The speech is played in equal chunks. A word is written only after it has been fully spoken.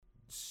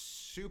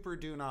super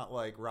do not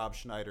like Rob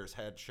Schneider's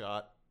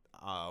headshot.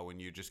 When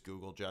you just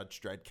Google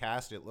Judge Dredd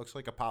cast, it looks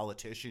like a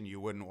politician you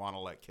wouldn't want to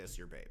let kiss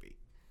your baby.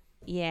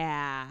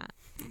 Yeah,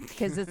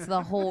 because it's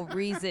the whole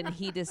reason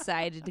he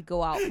decided to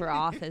go out for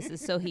office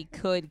is so he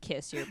could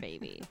kiss your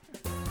baby.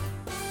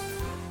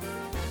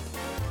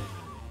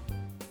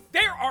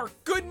 There are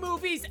good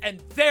movies and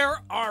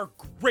there are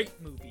great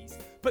movies.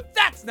 But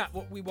that's not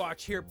what we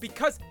watch here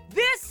because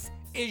this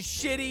is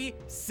shitty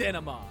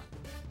cinema.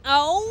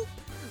 Oh?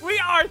 We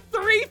are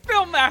three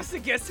film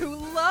masochists who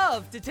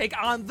love to take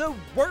on the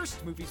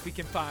worst movies we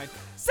can find,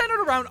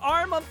 centered around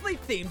our monthly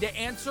theme to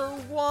answer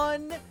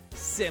one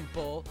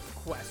simple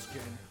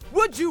question.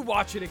 Would you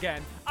watch it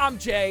again? I'm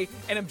Jay,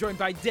 and I'm joined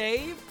by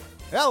Dave.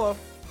 Hello.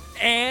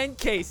 And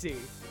Casey.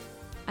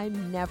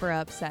 I'm never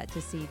upset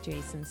to see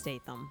Jason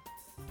Statham.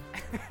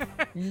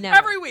 Never.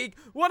 Every week,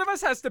 one of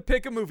us has to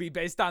pick a movie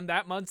based on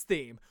that month's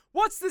theme.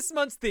 What's this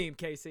month's theme,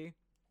 Casey?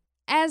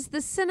 As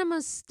the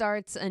cinema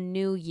starts a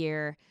new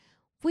year,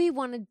 we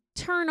want to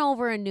turn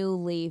over a new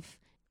leaf,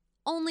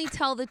 only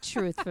tell the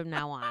truth from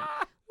now on.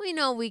 We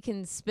know we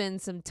can spin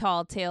some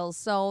tall tales,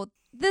 so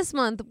this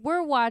month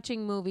we're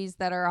watching movies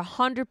that are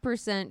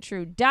 100%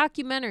 true.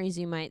 Documentaries,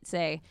 you might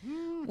say,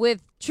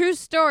 with true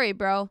story,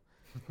 bro.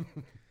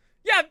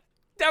 Yeah,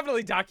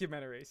 definitely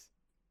documentaries.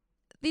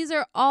 These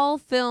are all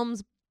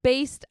films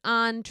based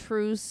on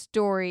true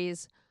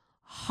stories.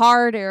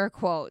 Hard air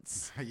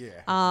quotes.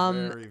 Yeah,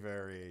 very,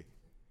 very...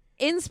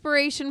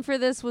 Inspiration for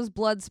this was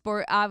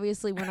Bloodsport.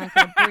 Obviously, we're not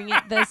going to bring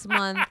it this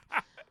month,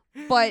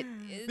 but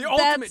The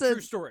ultimate true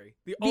story.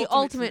 The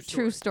ultimate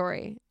true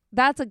story.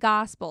 That's a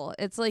gospel.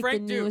 It's like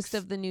Frank the newest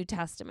Dukes. of the New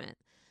Testament.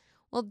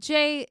 Well,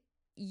 Jay,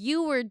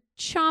 you were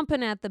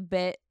chomping at the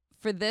bit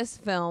for this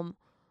film.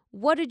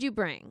 What did you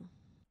bring?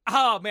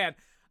 Oh, man.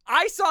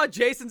 I saw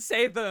Jason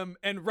Statham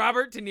and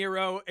Robert De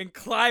Niro and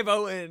Clive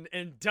Owen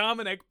and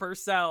Dominic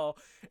Purcell,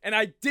 and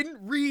I didn't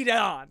read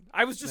on.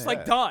 I was just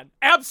like, done.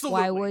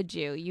 Absolutely. Why would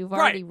you? You've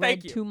already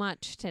read too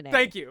much today.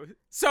 Thank you.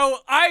 So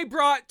I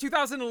brought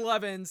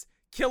 2011's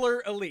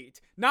Killer Elite,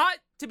 not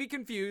to be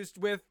confused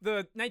with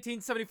the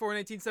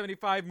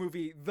 1974-1975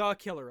 movie The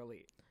Killer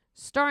Elite.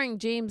 Starring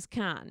James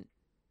Caan.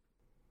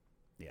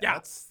 Yeah,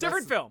 that's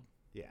different film.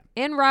 Yeah.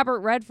 And Robert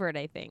Redford,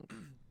 I think.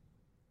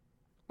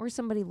 Or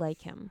somebody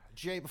like him.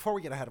 Jay, before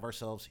we get ahead of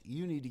ourselves,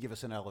 you need to give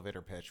us an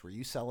elevator pitch where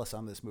you sell us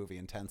on this movie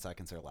in 10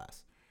 seconds or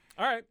less.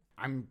 All right.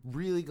 I'm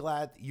really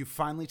glad you've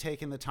finally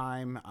taken the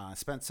time,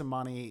 spent some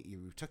money,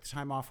 you took the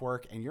time off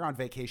work, and you're on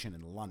vacation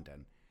in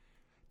London.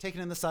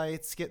 Taking in the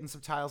sights, getting some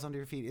tiles under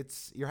your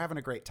feet, you're having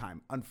a great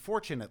time.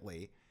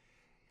 Unfortunately,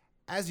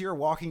 as you're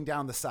walking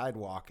down the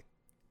sidewalk,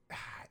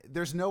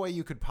 there's no way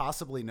you could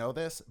possibly know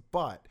this,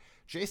 but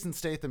Jason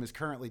Statham is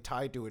currently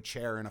tied to a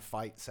chair in a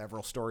fight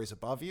several stories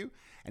above you,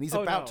 and he's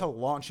about to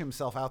launch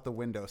himself out the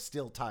window,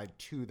 still tied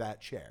to that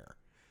chair.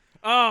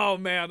 Oh,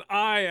 man,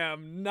 I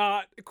am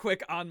not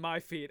quick on my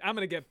feet. I'm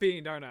going to get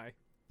beamed, aren't I?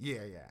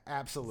 Yeah,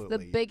 absolutely.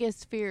 The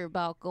biggest fear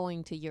about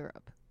going to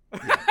Europe.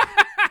 Yeah.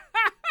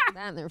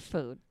 That and their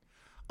food.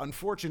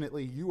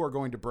 Unfortunately, you are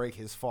going to break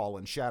his fall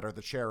and shatter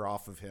the chair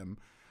off of him,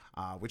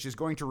 which is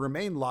going to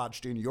remain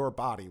lodged in your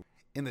body.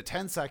 In the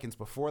 10 seconds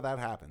before that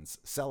happens,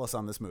 sell us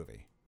on this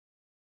movie.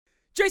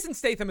 Jason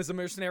Statham is a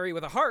mercenary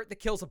with a heart that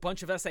kills a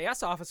bunch of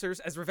SAS officers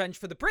as revenge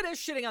for the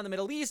British shitting on the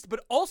Middle East,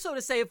 but also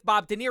to save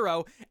Bob De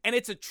Niro, and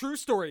it's a true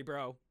story,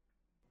 bro.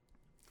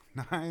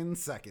 9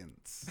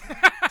 seconds.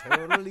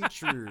 Totally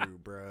true,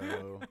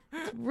 bro.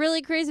 It's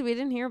really crazy we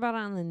didn't hear about it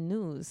on the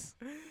news.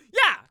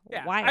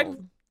 Yeah.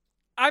 Wild.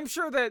 I'm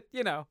sure that,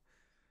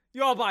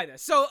 you all buy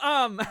this. So,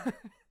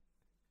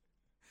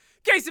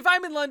 Case, if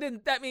I'm in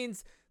London, that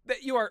means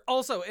that you are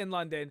also in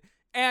London.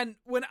 And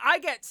when I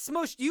get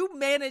smushed, you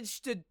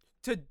manage to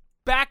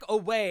back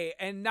away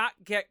and not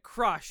get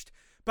crushed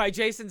by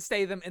Jason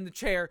Statham in the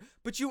chair,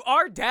 but you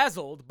are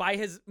dazzled by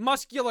his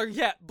muscular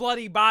yet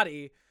bloody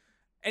body.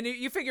 And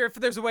you figure if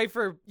there's a way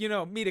for,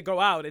 me to go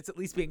out, it's at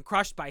least being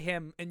crushed by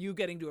him and you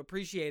getting to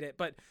appreciate it.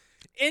 But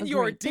in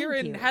your deer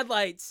in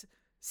headlights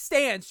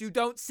stance, you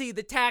don't see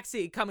the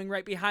taxi coming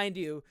right behind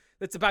you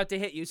that's about to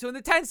hit you. So in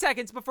the 10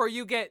 seconds before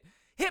you get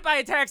hit by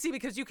a taxi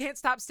because you can't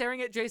stop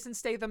staring at Jason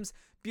Statham's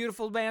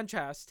beautiful man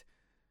chest,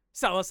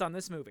 sell us on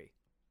this movie.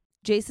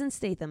 Jason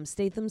Statham,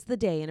 Statham's the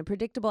Day, in a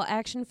predictable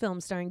action film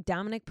starring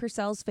Dominic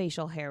Purcell's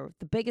facial hair.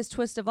 The biggest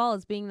twist of all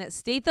is being that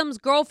Statham's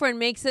girlfriend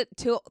makes it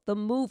to the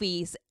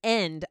movie's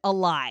end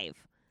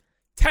alive.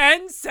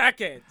 10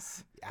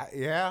 seconds.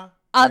 Yeah.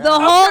 The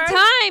whole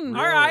time.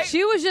 All right.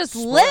 She was just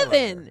Spoiler,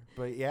 living.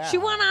 But yeah. She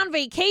went on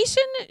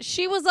vacation.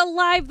 She was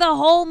alive the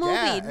whole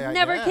movie.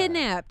 Never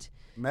kidnapped.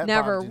 Met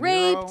never Bob De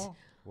raped.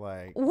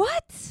 Niro,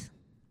 What?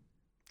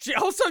 She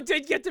also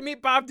did get to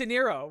meet Bob De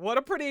Niro. What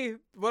a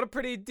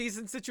pretty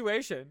decent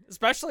situation,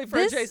 especially for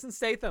a Jason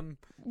Statham.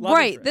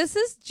 Right. Interest. This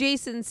is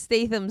Jason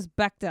Statham's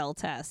Bechdel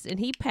test, and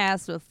he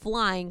passed with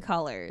flying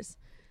colors.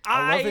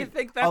 I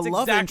think that's a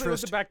love exactly what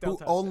interest the Bechdel who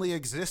test only is.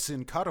 exists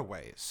in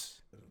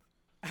cutaways.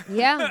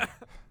 Yeah.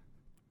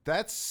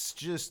 That's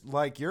just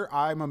like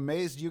I'm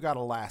amazed you got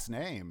a last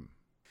name.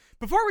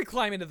 Before we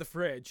climb into the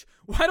fridge,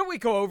 why don't we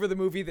go over the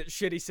movie that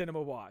Shitty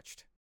Cinema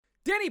watched?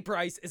 Danny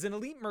Bryce is an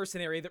elite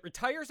mercenary that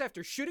retires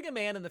after shooting a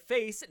man in the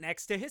face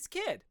next to his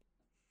kid.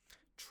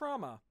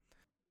 Trauma.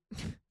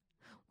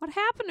 What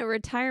happened to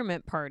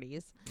retirement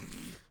parties?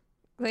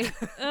 Like,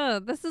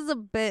 this is a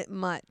bit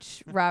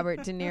much,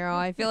 Robert De Niro.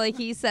 I feel like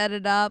he set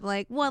it up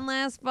like one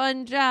last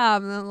fun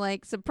job. And I'm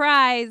like,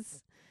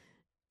 surprise.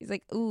 He's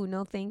like, ooh,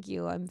 no, thank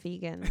you. I'm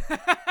vegan.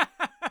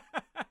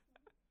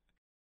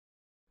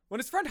 When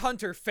his friend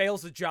Hunter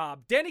fails a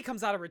job, Danny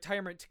comes out of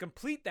retirement to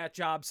complete that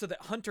job so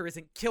that Hunter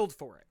isn't killed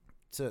for it.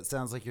 So it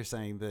sounds like you're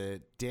saying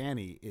that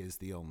Danny is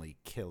the only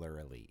killer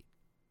elite.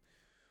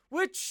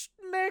 Which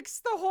makes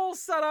the whole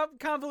setup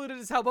convoluted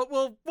as hell, but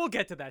we'll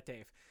get to that,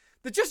 Dave.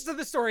 The gist of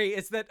the story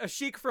is that a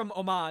sheik from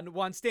Oman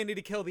wants Danny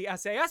to kill the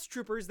SAS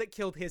troopers that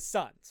killed his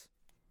sons.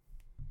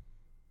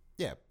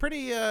 Yeah,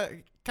 pretty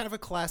kind of a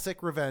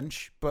classic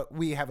revenge, but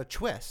we have a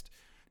twist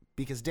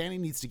because Danny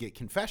needs to get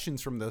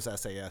confessions from those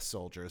SAS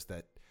soldiers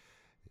that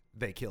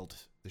they killed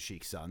the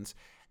sheik's sons,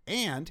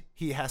 and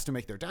he has to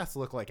make their deaths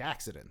look like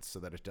accidents so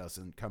that it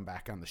doesn't come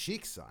back on the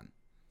sheik's son.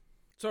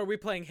 So are we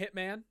playing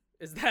Hitman?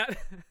 Is that,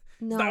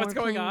 No, is that what's we're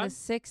going playing on? The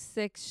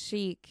 6'6"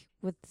 sheik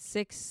with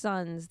 6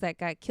 sons that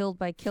got killed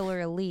by Killer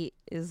Elite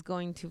is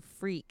going to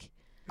freak.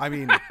 I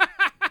mean,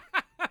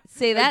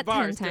 Say Nice that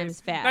bars, 10 times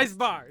Dave. fast. Nice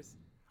bars.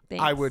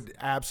 Thanks. I would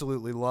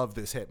absolutely love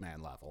this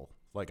Hitman level.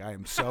 Like, I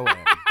am so in.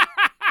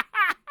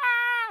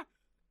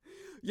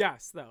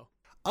 Yes, though.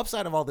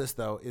 Upside of all this,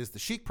 though, is the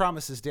sheik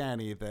promises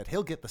Danny that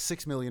he'll get the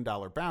 $6 million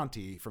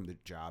bounty from the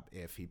job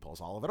if he pulls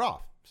all of it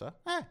off. So,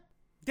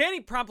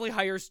 Danny promptly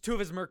hires 2 of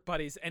his merc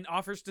buddies and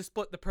offers to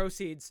split the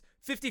proceeds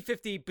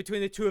 50-50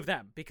 between the 2 of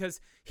them because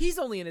he's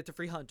only in it to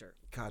free Hunter.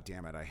 God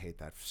damn it, I hate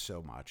that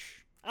so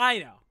much. I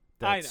know.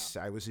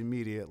 I was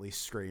immediately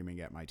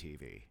screaming at my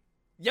TV.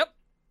 Yep.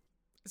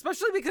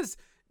 Especially because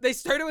they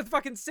started with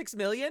fucking 6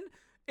 million.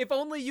 If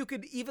only you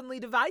could evenly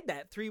divide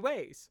that 3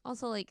 ways.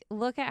 Also, like,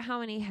 look at how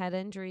many head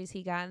injuries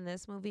he got in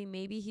this movie.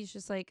 Maybe he's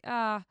just like,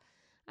 I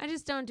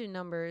just don't do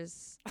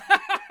numbers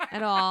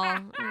at all.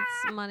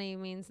 Money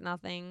means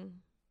nothing.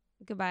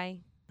 Goodbye.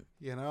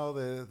 You know,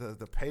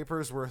 the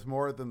paper's worth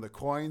more than the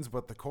coins,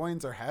 but the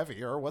coins are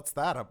heavier. What's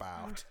that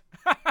about?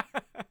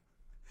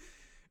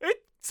 It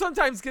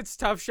sometimes gets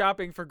tough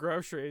shopping for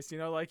groceries. You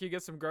know, like you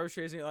get some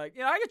groceries and you're like,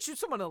 I could shoot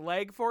someone a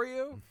leg for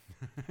you.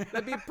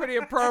 That'd be a pretty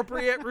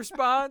appropriate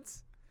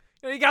response.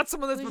 You got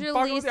someone that's Who's been your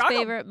fucking least with you.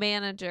 favorite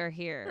manager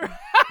here?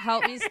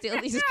 Help me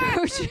steal these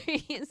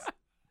groceries.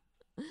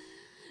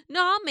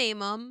 No, I'll maim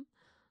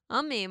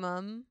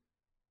them.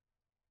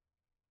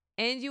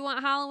 And you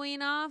want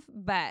Halloween off?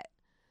 Bet.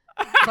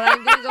 But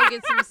I'm going to go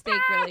get some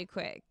steak really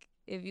quick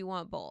if you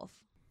want both.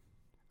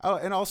 Oh,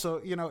 and also,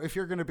 if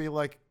you're going to be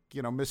like,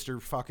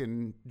 Mr.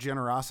 fucking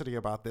generosity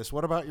about this,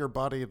 what about your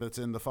buddy that's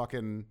in the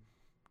fucking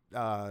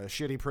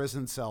shitty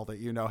prison cell that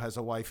has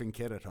a wife and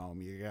kid at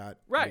home? You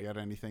got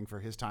anything for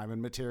his time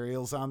and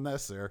materials on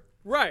this? Or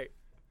Right.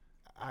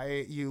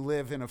 You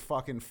live in a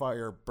fucking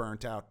fire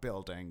burnt out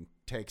building.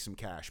 Take some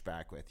cash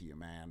back with you,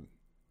 man.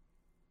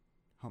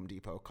 Home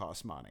Depot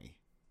costs money.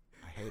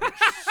 I hate it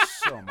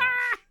so much.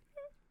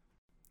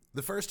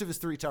 The first of his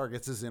 3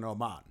 targets is in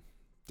Oman.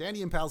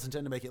 Danny and pals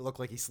intend to make it look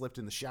like he slipped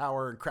in the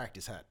shower and cracked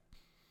his head.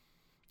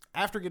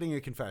 After getting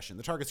a confession,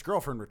 the target's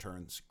girlfriend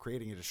returns,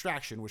 creating a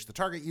distraction, which the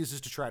target uses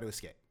to try to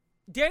escape.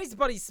 Danny's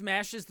buddy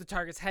smashes the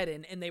target's head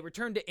in, and they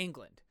return to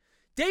England.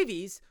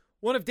 Davies,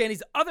 one of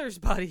Danny's other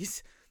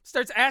buddies,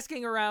 starts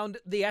asking around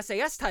the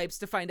SAS types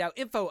to find out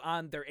info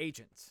on their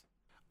agents.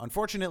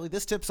 Unfortunately,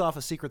 this tips off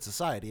a secret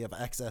society of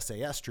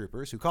ex-SAS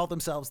troopers who call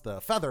themselves the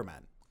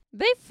Feathermen.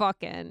 They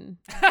fucking.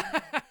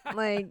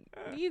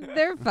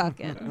 They're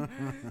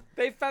fucking.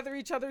 They feather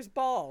each other's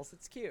balls.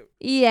 It's cute.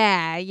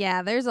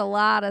 Yeah. There's a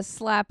lot of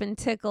slap and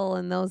tickle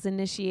in those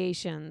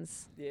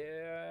initiations.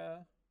 Yeah.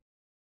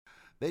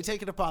 They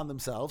take it upon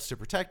themselves to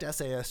protect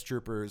SAS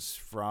troopers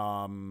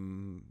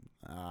from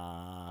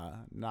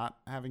not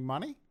having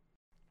money.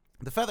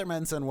 The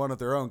Feathermen send one of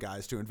their own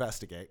guys to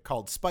investigate,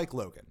 called Spike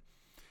Logan.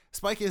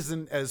 Spike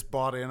isn't as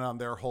bought in on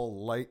their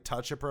whole light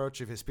touch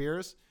approach of his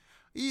peers.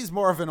 He's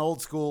more of an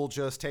old school,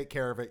 just take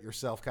care of it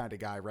yourself kind of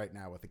guy right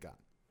now with a gun.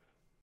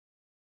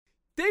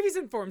 Davies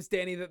informs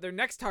Danny that their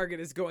next target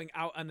is going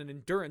out on an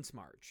endurance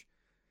march.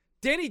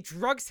 Danny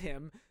drugs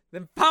him,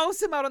 then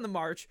follows him out on the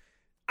march,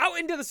 out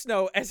into the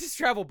snow as his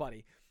travel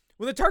buddy.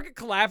 When the target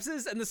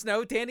collapses in the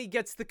snow, Danny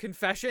gets the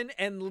confession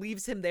and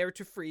leaves him there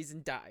to freeze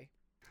and die.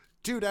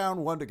 2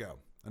 down, 1 to go.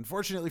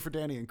 Unfortunately for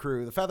Danny and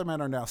crew, the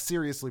Feathermen are now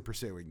seriously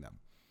pursuing them.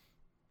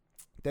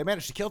 They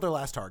manage to kill their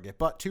last target,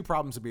 but 2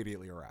 problems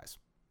immediately arise.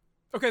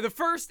 Okay, the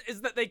first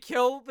is that they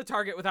kill the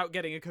target without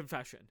getting a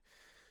confession.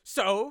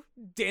 So,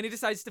 Danny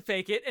decides to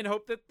fake it and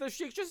hope that the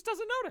sheik just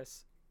doesn't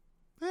notice.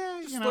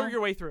 Just slur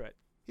your way through it.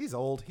 He's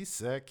old, he's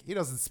sick, he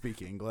doesn't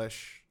speak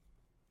English.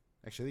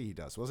 Actually, he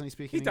does. Wasn't he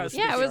speaking English? He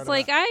does. Yeah, it was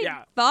like,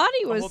 I thought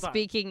he was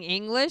speaking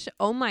English.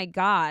 Oh my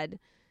God.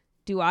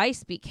 Do I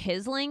speak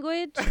his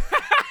language?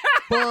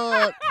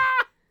 Book.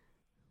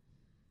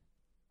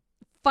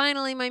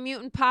 finally my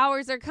mutant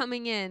powers are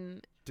coming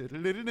in. At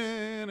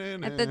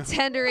the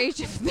tender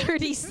age of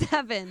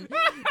 37.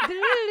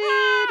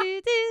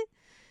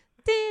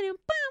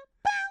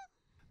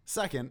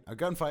 Second, a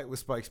gunfight with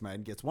Spike's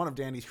men gets one of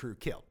Danny's crew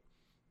killed.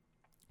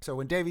 So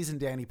when Davies and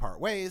Danny part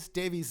ways,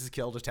 Davies is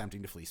killed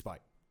attempting to flee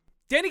Spike.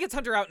 Danny gets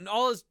Hunter out and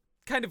all is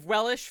kind of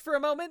wellish for a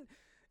moment.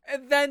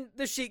 And then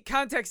the Sheik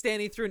contacts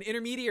Danny through an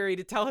intermediary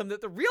to tell him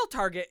that the real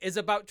target is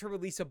about to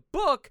release a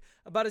book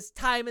about his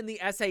time in the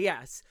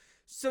SAS.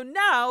 So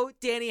now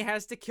Danny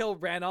has to kill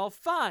Ranulph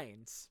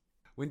Fiennes.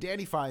 When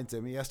Danny finds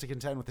him, he has to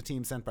contend with the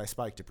team sent by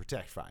Spike to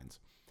protect Fiennes.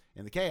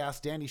 In the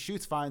chaos, Danny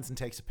shoots Fiennes and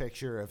takes a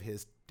picture of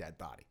his dead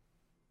body.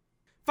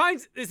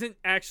 Fiennes isn't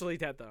actually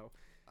dead, though.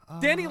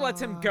 Danny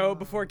lets him go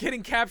before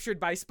getting captured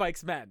by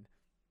Spike's men.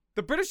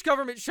 The British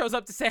government shows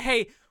up to say,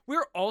 hey,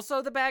 we're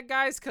also the bad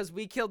guys because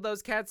we killed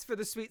those cats for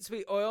the sweet,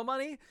 sweet oil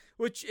money,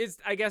 which is,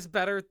 I guess,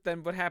 better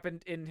than what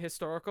happened in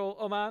historical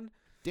Oman.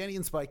 Danny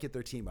and Spike get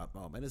their team-up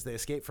moment as they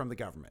escape from the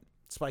government.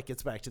 Spike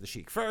gets back to the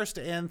Sheik first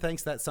and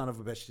thanks that son of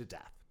a bitch to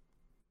death.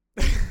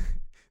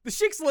 The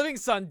Sheik's living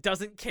son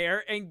doesn't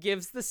care and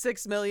gives the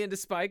 $6 million to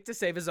Spike to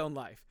save his own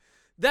life.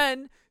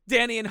 Then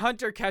Danny and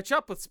Hunter catch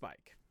up with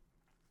Spike.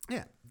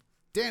 Yeah.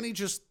 Danny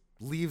just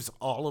leaves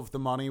all of the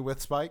money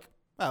with Spike.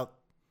 Well,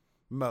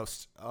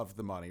 most of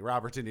the money.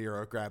 Robert De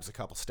Niro grabs a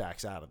couple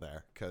stacks out of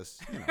there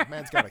because,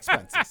 man's got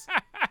expenses.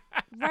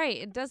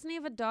 Right. Doesn't he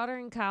have a daughter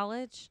in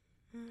college?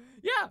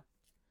 Yeah.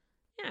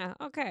 Yeah,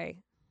 okay.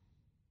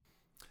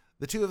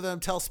 The two of them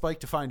tell Spike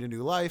to find a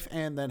new life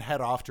and then head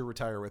off to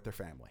retire with their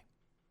family.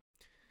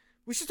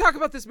 We should talk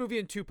about this movie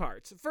in two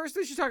parts. First,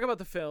 we should talk about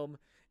the film,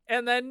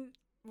 and then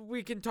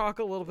we can talk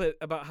a little bit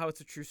about how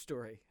it's a true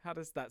story. How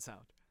does that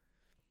sound?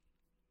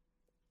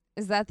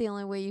 Is that the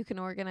only way you can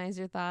organize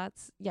your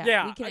thoughts?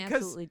 Yeah, we can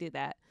absolutely do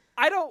that.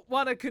 I don't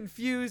want to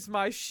confuse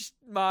my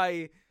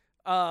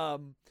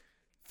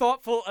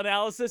thoughtful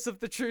analysis of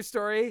the true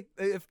story,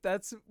 if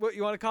that's what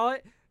you want to call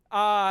it,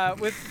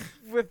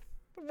 with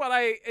what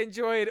I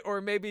enjoyed or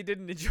maybe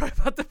didn't enjoy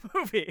about the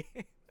movie.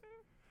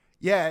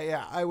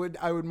 Yeah. I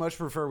would much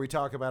prefer we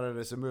talk about it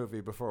as a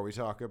movie before we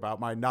talk about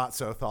my not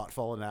so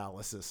thoughtful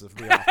analysis of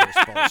the author's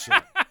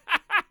bullshit.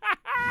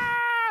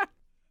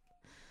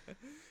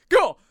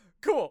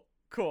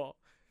 Cool.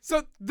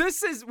 So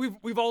this is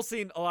we've all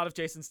seen a lot of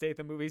Jason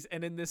Statham movies,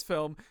 and in this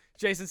film,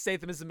 Jason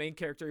Statham is the main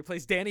character. He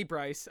plays Danny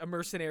Bryce, a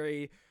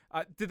mercenary.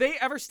 Did they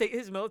ever state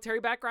his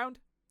military background?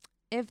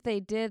 If they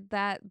did,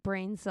 that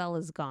brain cell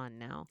is gone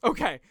now.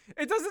 Okay.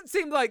 It doesn't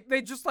seem like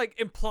they just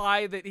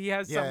imply that he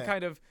has some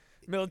kind of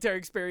military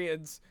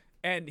experience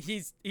and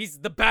he's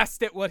the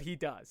best at what he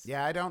does.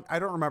 Yeah, I don't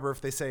remember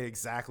if they say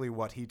exactly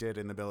what he did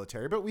in the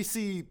military, but we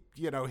see,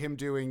 him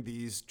doing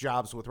these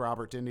jobs with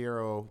Robert De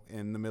Niro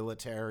in the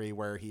military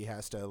where he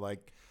has to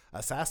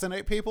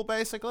assassinate people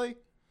basically.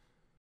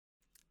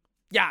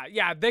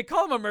 Yeah, they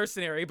call him a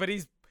mercenary, but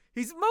he's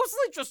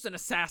mostly just an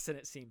assassin,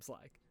 it seems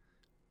like.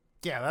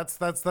 Yeah, that's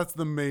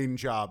the main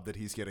job that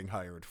he's getting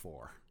hired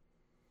for.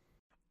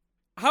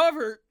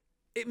 However,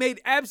 it made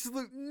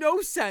absolute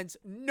no sense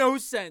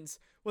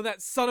when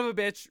that son of a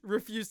bitch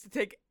refused to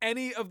take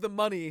any of the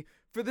money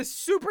for the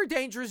super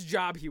dangerous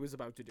job he was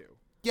about to do.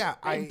 Yeah,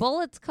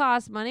 bullets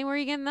cost money. Where are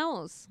you getting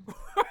those?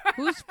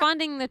 Who's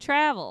funding the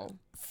travel?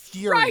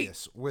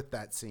 Furious with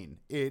that scene.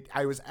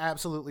 I was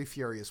absolutely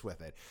furious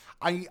with it.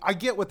 I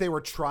get what they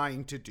were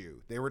trying to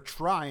do. They were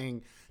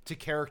trying to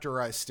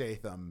characterize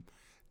Statham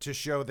to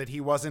show that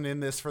he wasn't in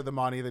this for the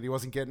money, that he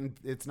wasn't getting,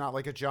 it's not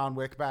like a John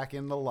Wick back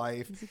in the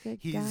life. He's a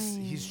good guy.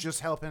 He's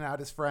just helping out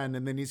his friend,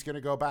 and then he's going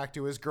to go back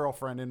to his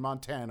girlfriend in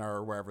Montana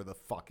or wherever the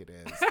fuck it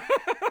is.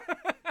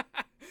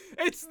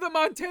 It's the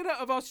Montana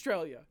of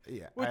Australia.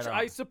 Yeah. Which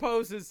I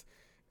suppose is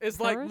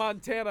like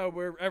Montana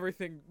where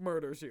everything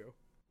murders you.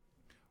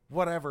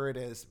 Whatever it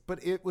is.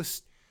 But it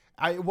was,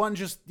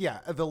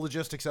 the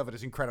logistics of it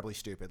is incredibly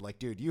stupid. Like,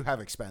 dude, you have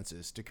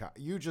expenses to cut.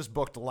 You just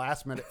booked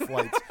last minute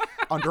flights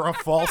under a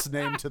false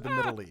name to the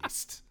Middle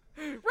East.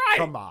 Right.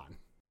 Come on.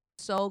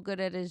 So good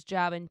at his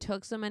job and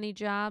took so many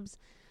jobs.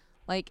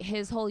 Like,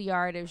 his whole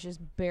yard is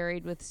just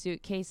buried with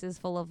suitcases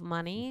full of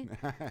money.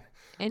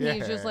 And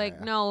he's just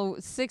like, no,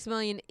 $6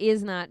 million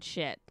is not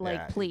shit.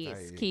 Like,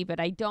 please keep it.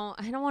 I don't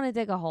want to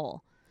dig a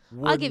hole.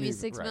 I'll give you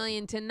 $6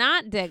 million to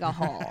not dig a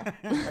hole.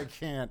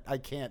 I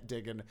can't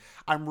dig in.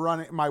 I'm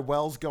running, my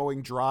well's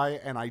going dry,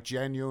 and I'm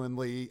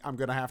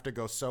going to have to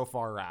go so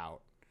far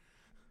out.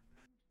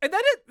 And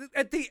then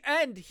at the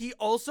end, he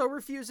also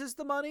refuses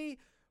the money,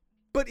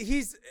 but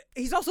he's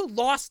also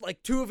lost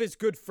two of his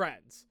good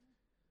friends.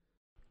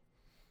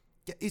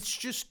 Yeah,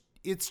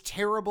 it's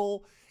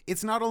terrible.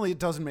 It's not only it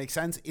doesn't make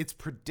sense, it's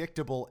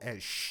predictable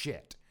as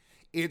shit.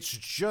 It's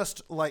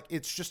just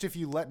if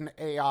you let an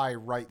AI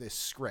write this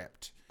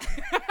script.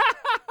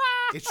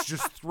 It's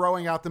just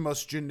throwing out the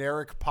most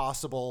generic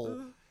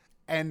possible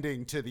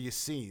ending to these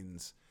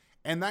scenes.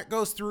 And that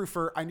goes through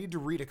I need to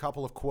read a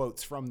couple of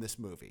quotes from this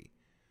movie.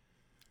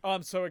 Oh,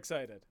 I'm so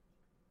excited.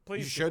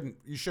 Please.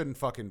 You shouldn't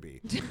fucking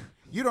be.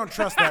 You don't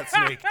trust that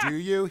snake, do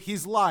you?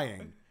 He's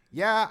lying.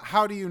 Yeah,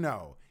 how do you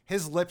know?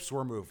 His lips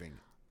were moving.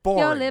 boring,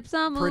 Your lips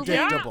are moving.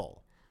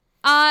 predictable.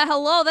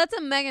 Hello, that's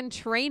a Meghan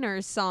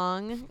Trainor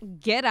song.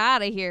 Get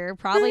out of here.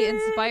 Probably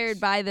inspired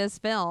by this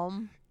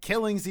film.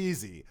 Killing's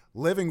easy.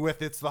 Living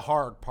with it's the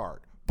hard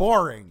part.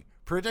 Boring,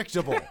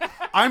 predictable.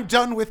 I'm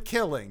done with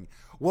killing.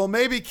 Well,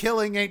 maybe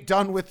killing ain't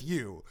done with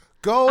you.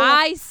 Go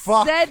I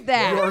fuck said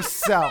that.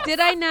 yourself. Did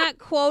I not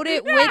quote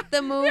it with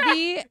the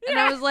movie? And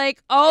I was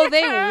like, oh,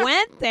 they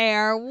went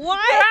there.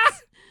 What?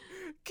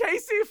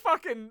 Casey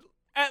fucking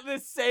at the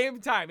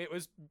same time. It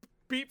was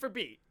beat for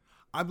beat.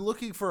 I'm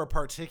looking for a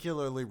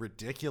particularly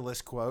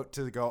ridiculous quote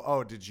to go,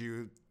 oh, did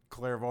you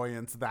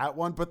clairvoyance that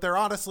one? But there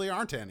honestly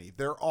aren't any.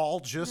 They're all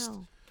just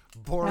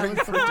boring,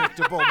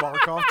 predictable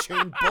Markov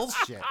chain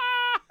bullshit.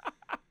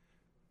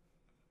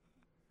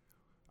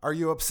 Are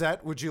you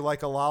upset? Would you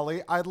like a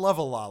lolly? I'd love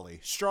a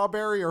lolly.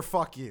 Strawberry or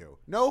fuck you?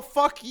 No,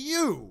 fuck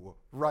you,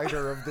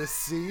 writer of this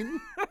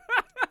scene.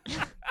 Tell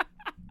us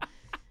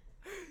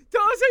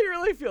how you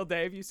really feel,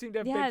 Dave. You seem to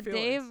have big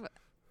feelings. Dave,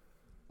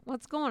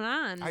 what's going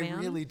on, man? I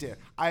really did.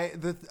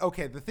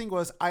 The thing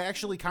was, I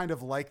actually kind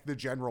of like the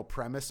general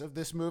premise of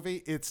this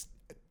movie. It's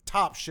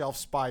top shelf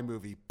spy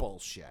movie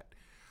bullshit.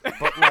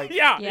 But like,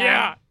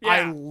 yeah.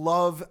 I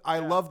love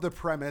the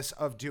premise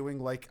of doing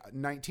like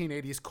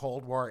 1980s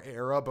Cold War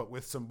era, but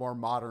with some more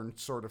modern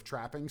sort of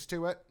trappings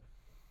to it.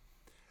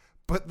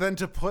 But then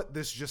to put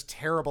this just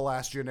terrible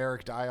ass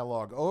generic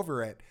dialogue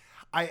over it,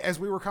 as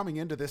we were coming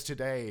into this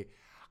today,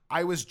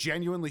 I was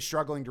genuinely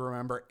struggling to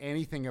remember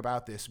anything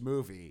about this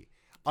movie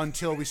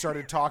until we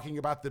started talking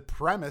about the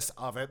premise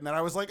of it, and then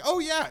I was like, oh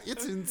yeah,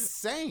 it's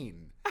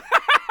insane.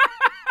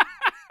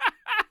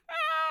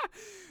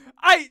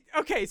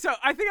 Okay, so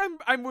I think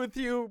I'm with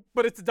you,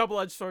 but it's a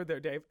double-edged sword there,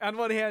 Dave. On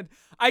one hand,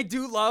 I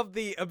do love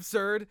the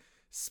absurd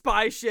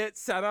spy shit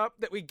setup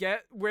that we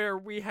get where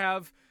we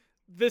have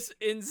this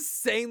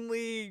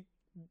insanely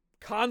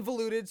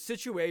convoluted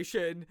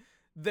situation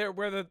there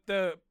where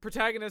the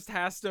protagonist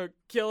has to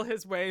kill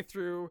his way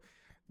through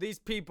these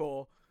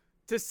people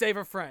to save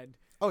a friend.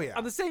 Oh yeah.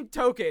 On the same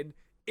token,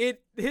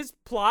 his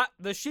plot,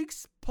 the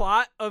Sheik's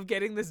plot of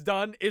getting this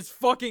done is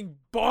fucking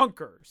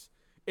bonkers.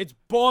 It's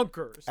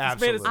bonkers.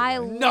 Absolutely. I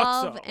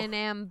love nutso. an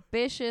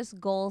ambitious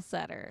goal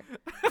setter.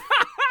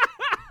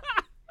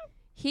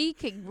 He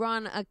could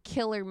run a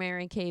killer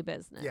Mary Kay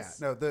business. Yeah,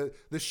 no,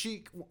 the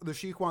Sheik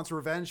wants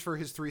revenge for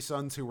his 3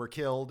 sons who were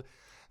killed,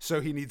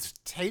 so he needs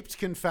taped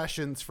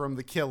confessions from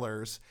the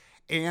killers,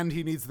 and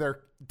he needs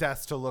their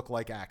deaths to look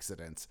like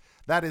accidents.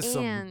 That is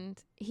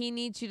And he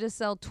needs you to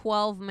sell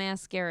 12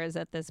 mascaras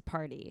at this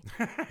party.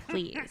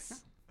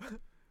 Please.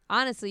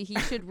 Honestly, he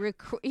should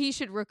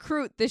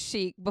recruit the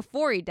Sheik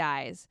before he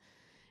dies.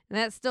 And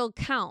that still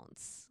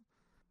counts.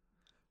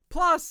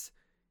 Plus,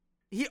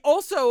 he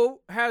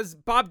also has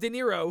Bob De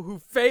Niro, who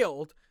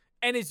failed,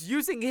 and is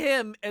using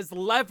him as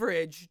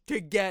leverage to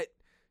get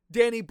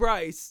Danny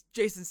Bryce,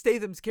 Jason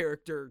Statham's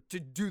character, to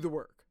do the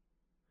work.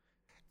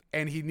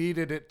 And he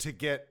needed it to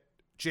get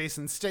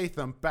Jason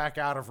Statham back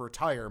out of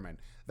retirement.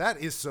 That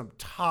is some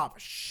top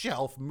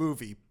shelf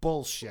movie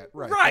bullshit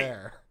right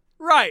there.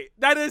 Right.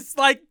 That is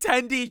like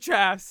 10D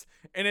chess,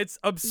 and it's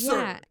absurd.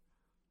 Yeah.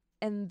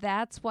 And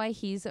that's why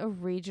he's a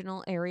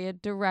regional area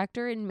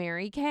director in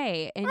Mary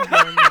Kay, and you're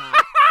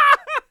not.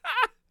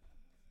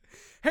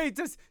 Hey,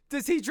 does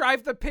he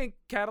drive the pink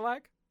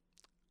Cadillac?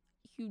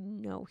 You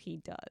know he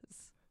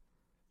does.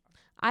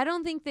 I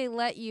don't think they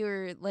let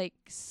your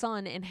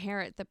son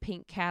inherit the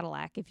pink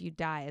Cadillac if you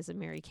die as a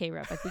Mary Kay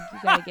rep. I think you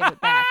gotta give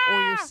it back,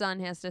 or your son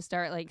has to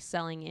start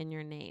selling in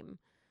your name.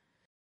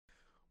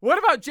 What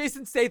about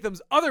Jason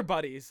Statham's other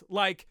buddies,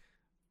 like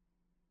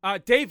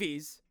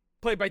Davies,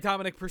 played by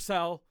Dominic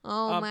Purcell?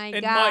 Oh my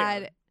and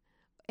God. Meyer?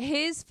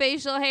 His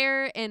facial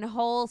hair and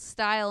whole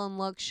style and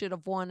look should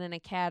have won an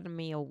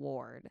Academy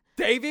Award.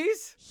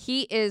 Davies?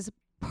 He is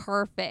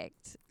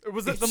perfect.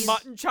 Was it the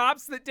mutton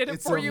chops that did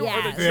it for you,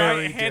 or the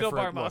very giant handlebar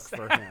different look mustache?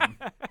 for him.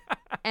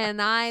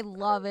 And I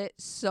love it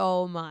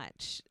so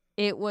much.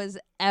 It was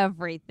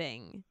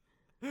everything.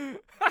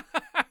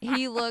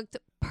 He looked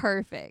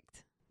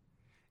perfect.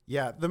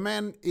 Yeah, the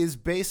man is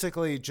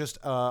basically just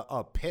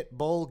a pit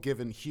bull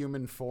given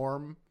human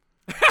form.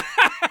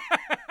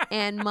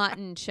 And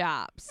mutton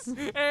chops.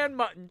 And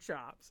mutton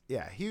chops.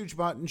 Yeah, huge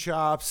mutton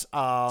chops.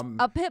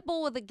 A pit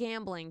bull with a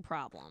gambling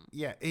problem.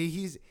 Yeah,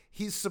 he's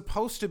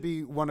supposed to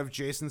be one of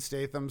Jason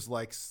Statham's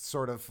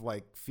sort of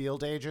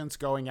field agents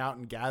going out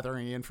and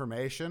gathering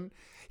information.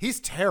 He's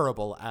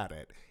terrible at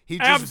it. He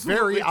just Absolutely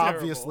very terrible.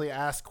 obviously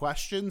asks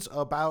questions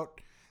about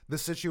the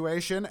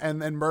situation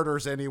and then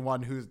murders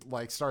anyone who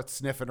starts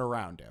sniffing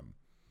around him.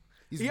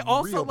 He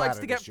also real bad likes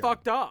at to get his job.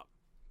 fucked up.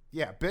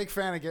 Yeah, big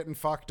fan of getting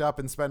fucked up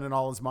and spending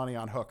all his money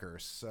on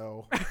hookers.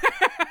 So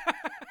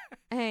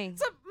Hey,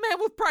 It's a man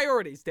with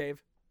priorities,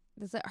 Dave.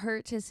 does it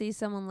hurt to see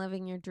someone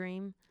living your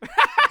dream? Get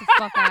the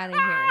fuck out of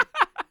here.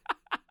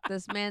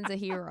 This man's a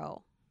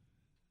hero.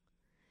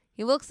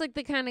 He looks like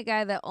the kind of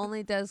guy that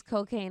only does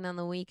cocaine on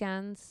the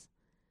weekends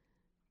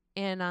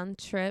and on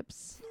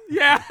trips.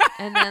 Yeah.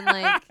 And then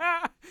and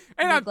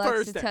on neglects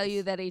Thursdays. to tell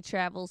you that he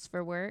travels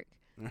for work.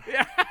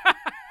 Yeah.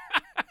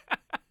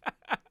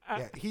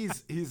 Yeah,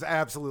 he's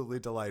absolutely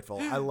delightful.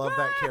 I love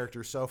that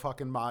character so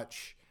fucking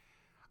much.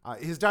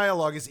 His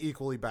dialogue is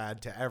equally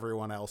bad to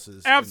everyone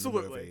else's.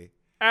 Absolutely. In the movie.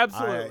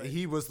 Absolutely.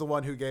 He was the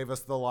one who gave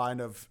us the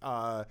line of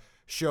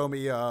show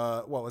me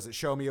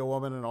show me a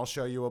woman and I'll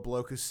show you a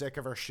bloke who's sick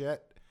of her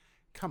shit.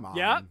 Come on,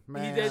 Yeah,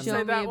 man. he did Show say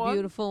me that a one.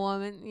 beautiful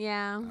woman.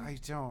 Yeah.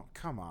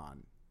 Come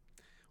on.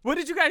 What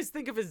did you guys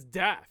think of his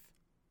death?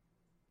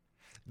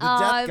 The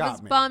death I got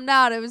was me. bummed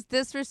out. It was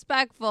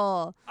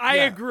disrespectful. I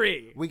Yeah.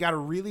 agree. We got a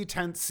really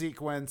tense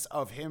sequence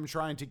of him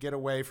trying to get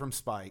away from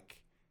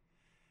Spike.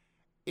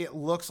 It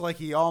looks like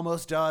he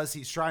almost does.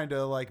 He's trying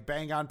to like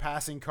bang on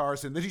passing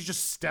cars, and then he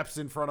just steps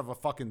in front of a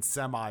fucking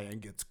semi and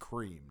gets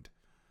creamed.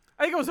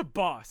 I think it was a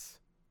boss.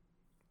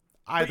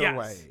 Either yes.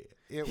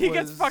 way, He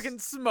gets fucking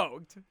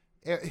smoked.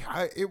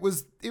 It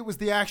was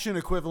the action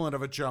equivalent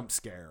of a jump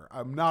scare.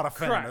 I'm not a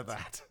fan Correct. of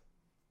that.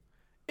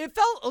 It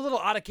felt a little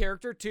out of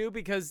character too,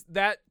 because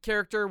that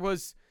character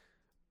was,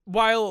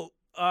 while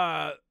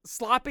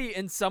sloppy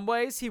in some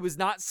ways, he was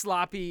not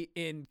sloppy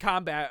in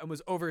combat and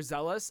was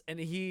overzealous, and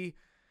he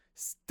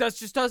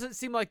just doesn't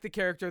seem like the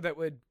character that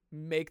would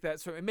make that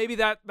sort of, maybe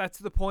that's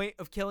the point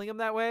of killing him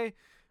that way,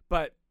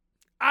 but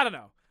I don't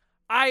know.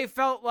 I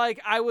felt like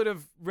I would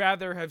have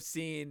rather have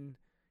seen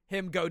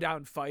him go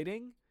down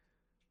fighting.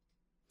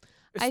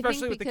 Especially I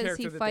think with the because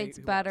character he that fights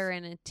he better was.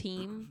 in a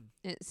team.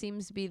 It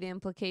seems to be the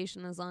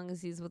implication as long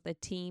as he's with a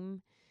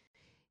team.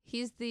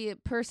 He's the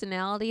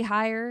personality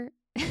hire.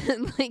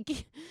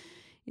 Like,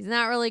 he's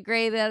not really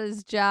great at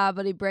his job,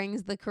 but he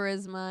brings the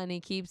charisma and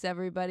he keeps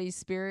everybody's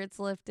spirits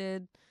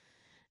lifted.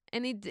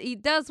 And he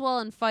does well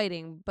in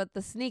fighting, but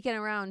the sneaking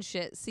around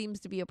shit seems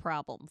to be a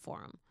problem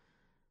for him.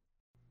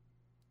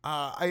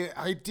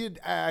 I did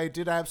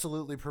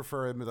absolutely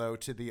prefer him though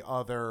to the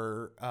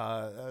other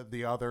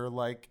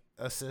like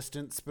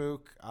assistant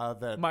spook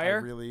that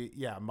Meyer?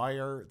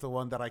 Meyer, the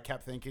one that I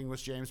kept thinking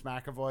was James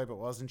McAvoy but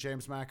wasn't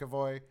James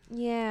McAvoy.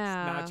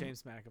 Yeah. Not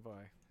James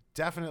McAvoy.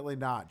 Definitely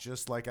not.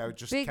 Just like I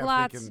just Big kept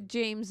lots thinking.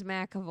 James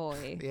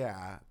McAvoy.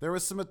 Yeah, there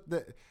was some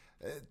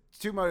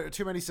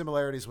too many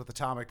similarities with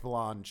Atomic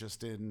Blonde,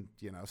 just in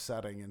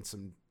setting and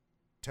some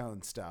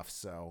tone stuff.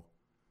 So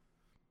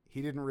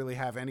he didn't really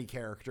have any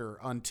character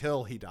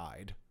until he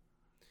died.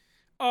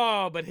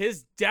 Oh, but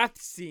his death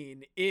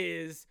scene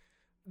is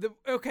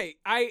okay.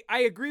 I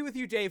agree with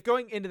you, Dave.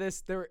 Going into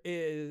this,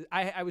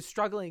 I was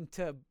struggling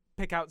to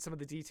pick out some of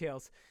the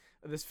details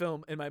of this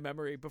film in my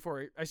memory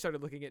before I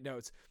started looking at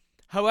notes.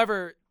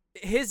 However,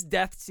 his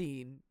death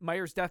scene,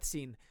 Meyer's death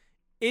scene,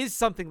 is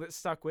something that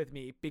stuck with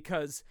me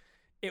because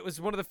it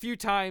was one of the few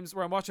times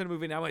where I'm watching a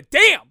movie and I went,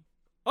 "Damn!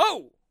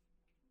 Oh,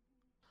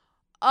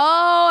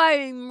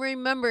 I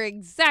remember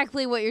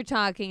exactly what you're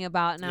talking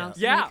about now.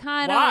 Yeah.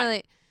 Kind of Why?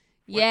 really.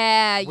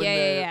 Yeah, When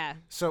yeah.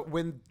 So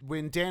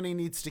when Danny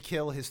needs to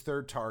kill his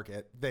third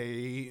target,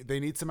 they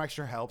need some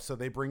extra help, so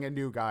they bring a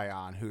new guy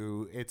on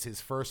who it's his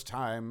first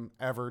time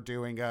ever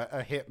doing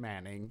a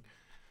hitmanning.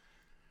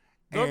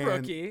 the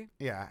rookie."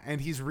 Yeah,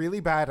 and he's really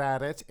bad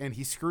at it, and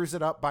he screws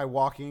it up by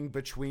walking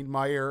between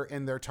Meyer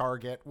and their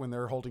target when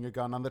they're holding a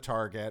gun on the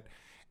target,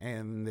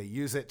 and they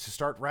use it to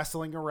start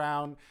wrestling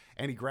around,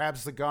 and he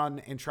grabs the gun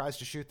and tries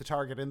to shoot the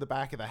target in the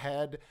back of the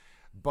head,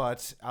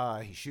 but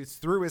he shoots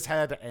through his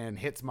head and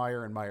hits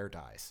Meyer, and Meyer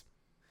dies.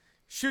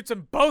 Shoots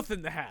them both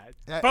in the head.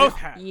 That- Both it-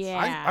 heads.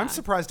 Yeah. I'm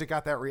surprised it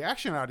got that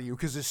reaction out of you,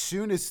 because as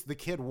soon as the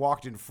kid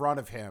walked in front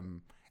of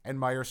him and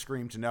Meyer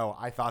screamed no,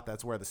 I thought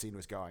that's where the scene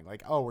was going.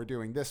 Like, oh, we're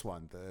doing this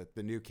one.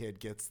 The new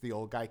kid gets the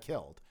old guy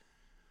killed.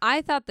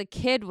 I thought the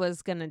kid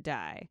was going to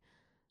die.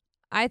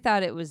 I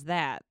thought it was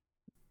that.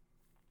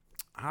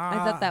 I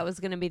thought that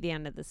was going to be the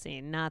end of the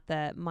scene, not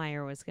that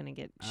Meyer was going to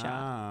get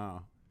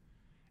shot. Oh.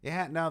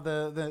 Yeah, no,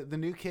 the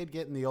new kid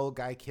getting the old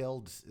guy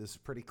killed is a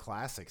pretty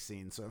classic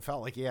scene, so it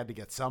felt like he had to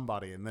get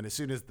somebody, and then as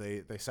soon as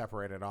they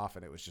separated off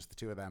and it was just the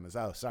two of them,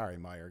 oh, sorry,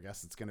 Meyer,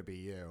 guess it's going to be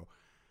you.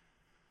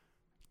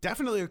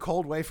 Definitely a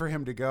cold way for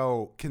him to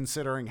go,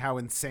 considering how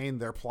insane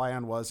their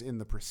plan was in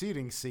the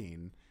preceding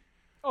scene.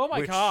 Oh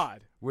my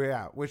God.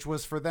 Which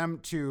was for them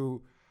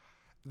to...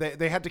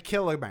 They had to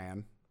kill a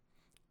man,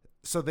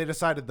 so they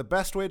decided the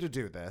best way to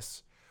do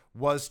this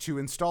was to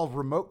install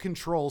remote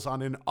controls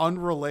on an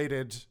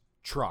unrelated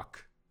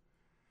truck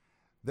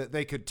that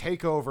they could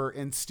take over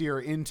and steer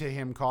into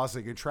him,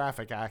 causing a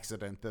traffic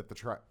accident that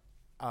the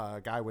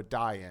guy would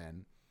die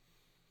in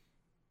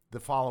the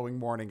following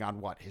morning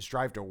on his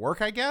drive to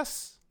work, I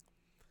guess?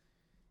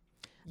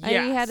 He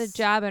had a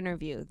job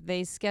interview.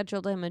 They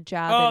scheduled him a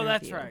job Oh, interview.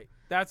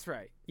 that's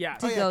right. Yeah.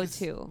 To go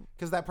to.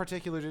 Because that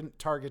particular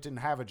target didn't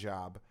have a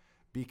job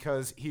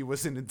because he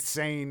was an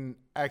insane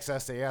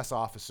ex-SAS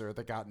officer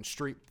that got in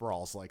street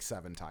brawls like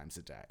 7 times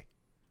a day.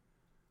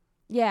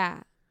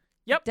 Yeah.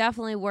 Yep.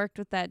 Definitely worked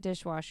with that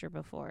dishwasher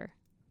before.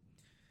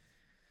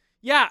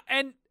 Yeah,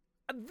 and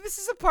this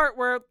is a part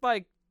where,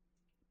 like,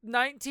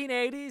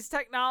 1980s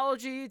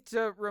technology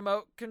to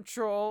remote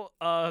control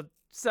a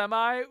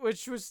semi,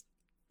 which is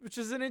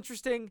an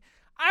interesting...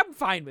 I'm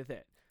fine with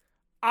it.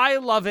 I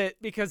love it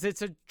because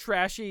it's a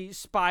trashy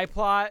spy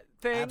plot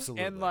thing.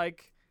 Absolutely. And,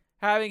 like,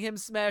 having him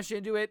smash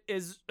into it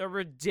is a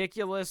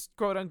ridiculous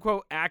quote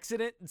unquote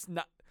accident. It's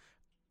not.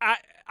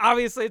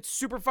 Obviously it's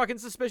super fucking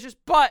suspicious,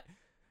 but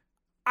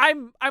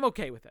I'm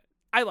okay with it.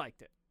 I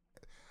liked it.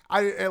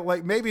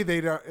 Maybe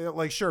they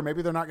don't sure,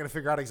 maybe they're not going to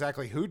figure out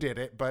exactly who did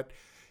it, but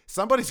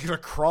somebody's going to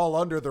crawl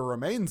under the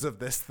remains of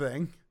this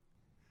thing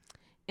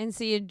and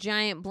see a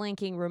giant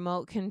blinking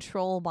remote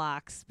control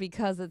box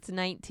because it's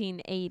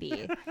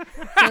 1980. So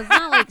it's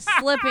not like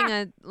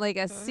slipping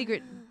a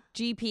secret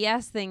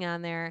GPS thing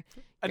on there.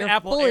 You're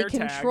Apple fully AirTag.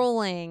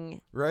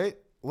 controlling. right?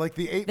 Like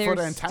the 8-foot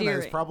antenna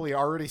is probably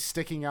already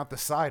sticking out the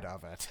side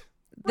of it.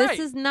 This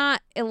is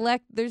not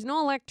there's no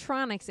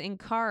electronics in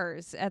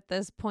cars at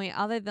this point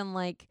other than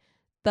like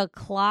the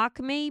clock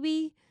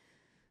maybe.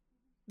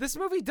 This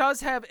movie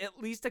does have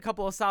at least a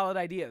couple of solid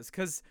ideas,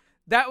 because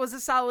that was a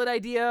solid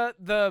idea.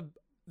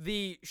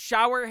 The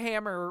shower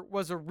hammer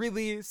was a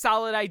really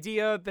solid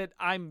idea that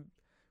I'm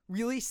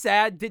really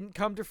sad didn't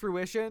come to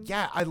fruition.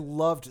 Yeah, I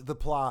loved the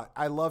plot.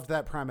 I loved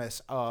that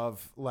premise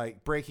of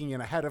like breaking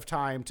in ahead of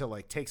time to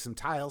like take some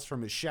tiles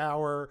from his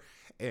shower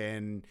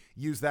and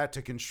use that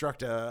to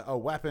construct a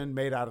weapon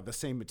made out of the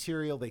same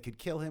material they could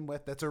kill him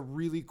with. That's a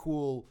really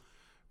cool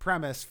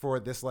premise for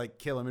this, like,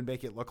 kill him and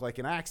make it look like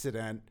an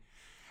accident.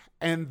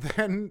 And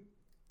then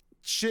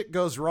shit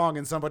goes wrong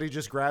and somebody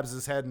just grabs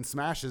his head and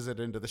smashes it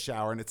into the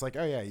shower. And it's like,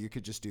 oh yeah, you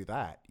could just do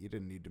that. You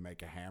didn't need to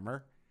make a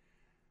hammer.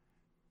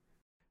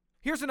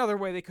 Here's another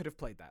way they could have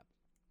played that.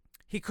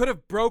 He could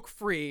have broke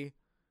free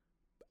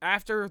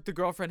after the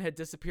girlfriend had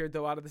disappeared,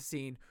 though, out of the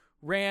scene,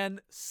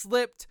 ran,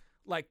 slipped,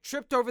 like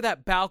tripped over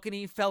that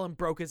balcony, fell and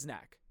broke his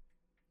neck.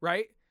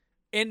 Right?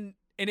 And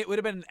it would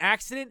have been an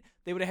accident.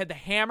 They would have had the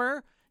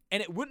hammer,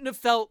 and it wouldn't have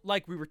felt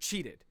like we were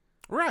cheated.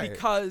 Right.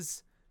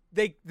 Because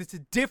it's a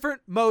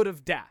different mode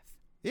of death.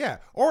 Yeah.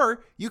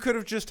 Or you could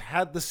have just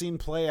had the scene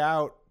play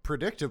out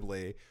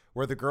predictably,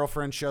 where the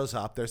girlfriend shows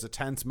up. There's a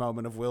tense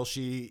moment of, will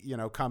she,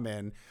 come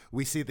in?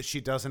 We see that she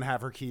doesn't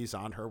have her keys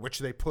on her, which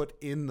they put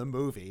in the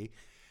movie.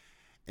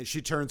 And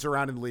she turns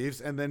around and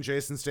leaves. And then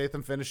Jason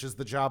Statham finishes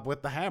the job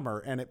with the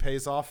hammer, and it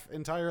pays off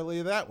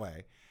entirely that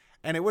way.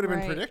 And it would have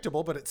been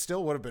predictable, but it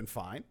still would have been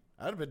fine.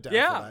 I'd have been down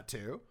for that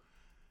too.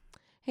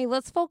 Hey,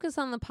 let's focus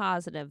on the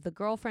positive. The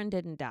girlfriend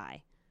didn't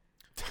die.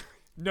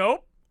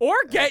 Nope. Or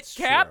get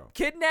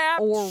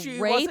kidnapped, or she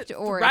raped,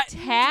 or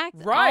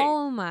attacked. Right.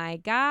 Oh my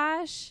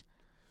gosh.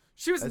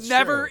 She was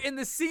never in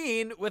the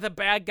scene with a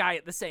bad guy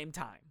at the same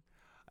time.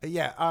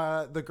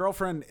 Yeah, the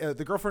girlfriend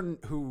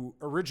who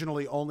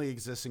originally only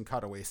exists in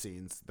cutaway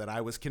scenes that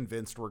I was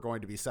convinced were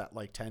going to be set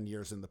like 10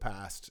 years in the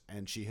past,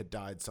 and she had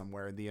died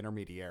somewhere in the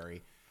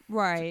intermediary.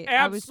 Right. Absolutely.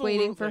 I was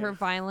waiting for her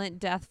violent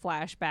death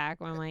flashback.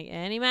 I'm like,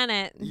 any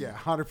minute. Yeah,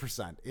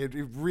 100%. It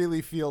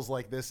really feels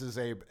like this is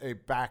a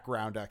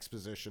background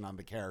exposition on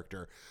the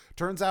character.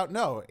 Turns out,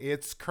 no,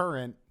 it's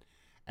current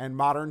and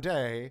modern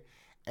day.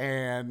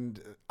 And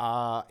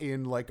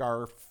in like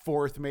our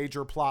fourth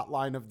major plot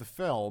line of the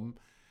film,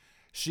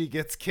 she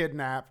gets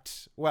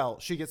kidnapped. Well,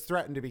 she gets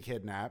threatened to be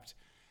kidnapped.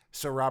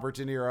 So Robert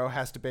De Niro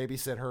has to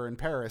babysit her in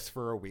Paris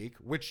for a week,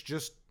 which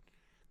just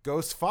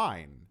goes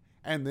fine.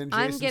 And then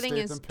Jason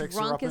Statham picks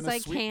her up in a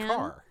sweet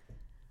car.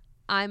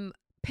 I'm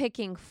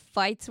picking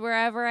fights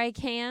wherever I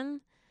can.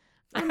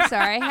 I'm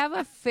sorry. I have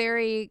a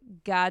fairy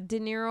god De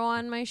Niro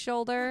on my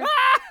shoulder.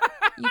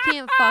 You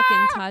can't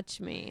fucking touch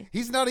me.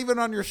 He's not even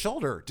on your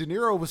shoulder. De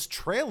Niro was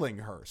trailing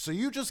her. So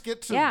you just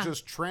get to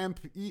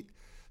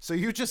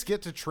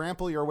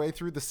trample your way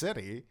through the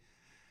city.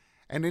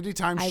 And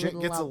anytime shit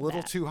gets a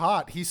little too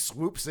hot, he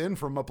swoops in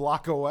from a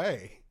block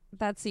away.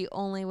 That's the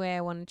only way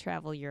I want to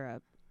travel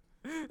Europe.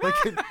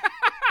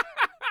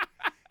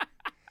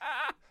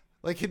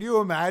 Can you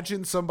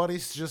imagine somebody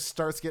just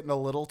starts getting a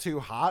little too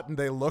hot and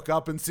they look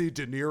up and see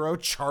De Niro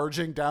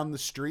charging down the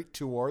street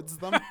towards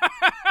them?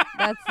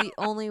 That's the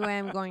only way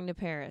I'm going to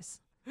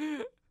Paris.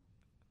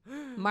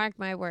 Mark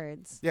my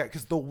words. Yeah,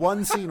 because the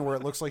one scene where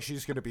it looks like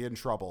she's going to be in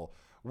trouble,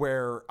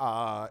 where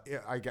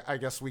I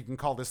guess we can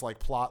call this like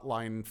plot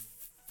line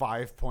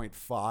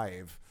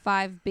 5.5.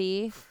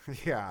 5B.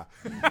 Yeah.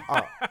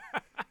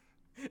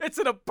 It's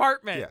an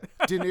apartment.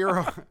 Yeah.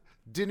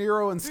 De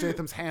Niro and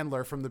Statham's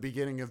handler from the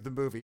beginning of the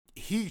movie.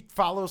 He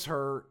follows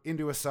her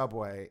into a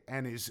subway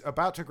and is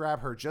about to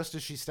grab her just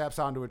as she steps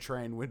onto a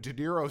train when De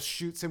Niro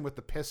shoots him with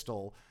the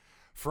pistol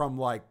from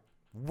like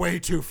way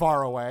too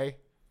far away.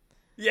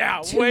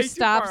 Yeah, Two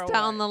stops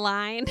down the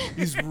line.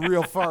 He's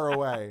real far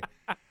away.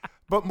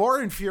 But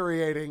more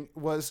infuriating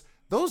was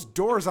those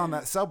doors on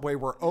that subway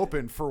were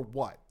open for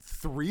what,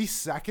 3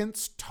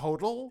 seconds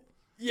total?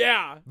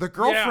 Yeah. The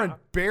girlfriend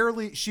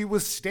she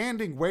was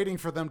standing waiting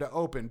for them to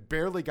open,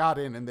 barely got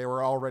in, and they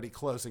were already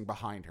closing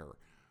behind her.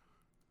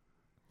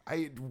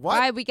 What? All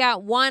right, we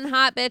got one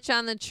hot bitch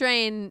on the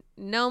train.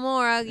 No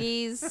more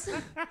Uggies.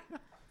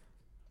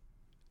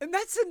 And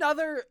that's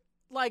another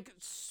like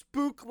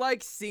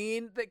spook-like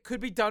scene that could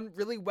be done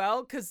really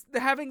well, because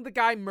having the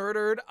guy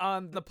murdered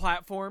on the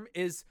platform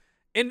is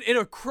in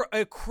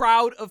a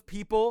crowd of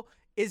people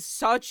is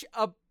such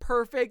a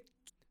perfect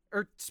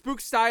or spook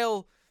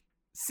style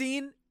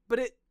scene, but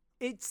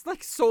it's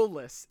like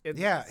soulless.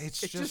 Yeah,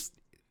 this.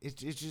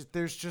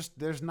 it's just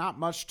there's not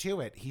much to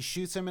it. He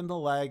shoots him in the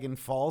leg and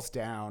falls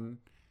down,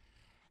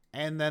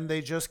 and then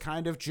they just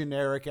kind of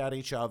generic at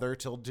each other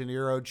till De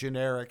Niro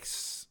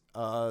generics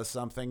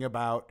something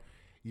about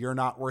you're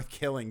not worth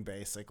killing,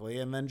 basically,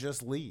 and then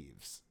just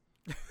leaves.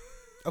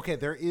 Okay,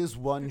 there is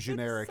one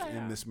generic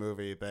in this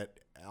movie that,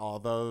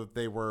 although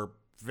they were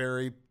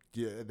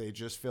they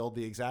just filled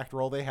the exact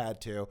role they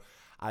had to.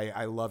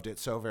 I loved it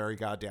so very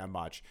goddamn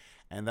much.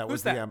 And that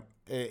was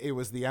it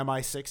was the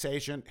MI6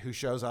 agent who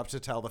shows up to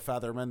tell the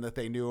Featherman that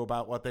they knew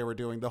about what they were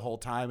doing the whole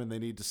time and they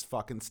need to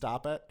fucking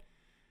stop it.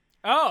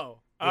 Oh.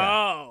 Yeah.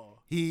 Oh.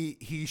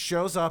 He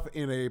shows up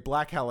in a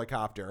black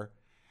helicopter,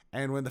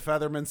 and when the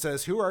Featherman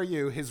says, "Who are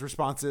you?" his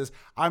response is,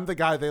 "I'm the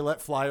guy they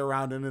let fly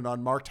around in an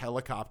unmarked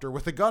helicopter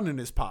with a gun in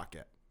his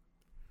pocket."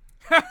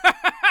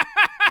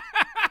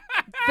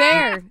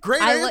 Fair.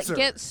 Great answer.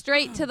 Get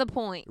straight to the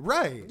point.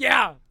 Right.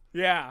 Yeah.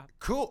 Yeah.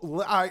 Cool.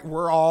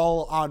 We're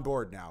all on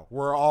board now.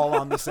 We're all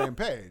on the same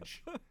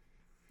page.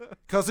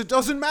 Because it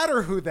doesn't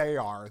matter who they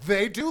are.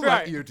 They do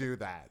let you do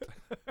that.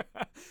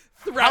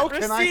 How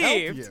can I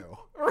help you?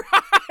 Right.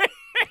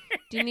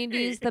 Do you need to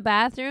use the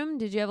bathroom?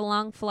 Did you have a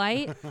long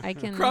flight? I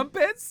can.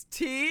 Crumpets?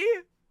 Tea?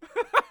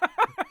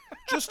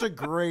 Just a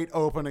great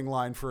opening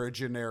line for a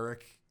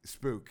generic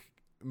spook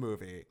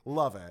movie.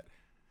 Love it.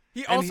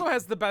 He also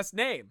has the best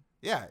name.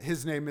 Yeah,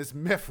 his name is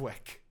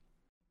Mifwick.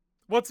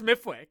 What's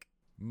Mifwick?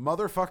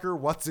 Motherfucker,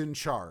 what's in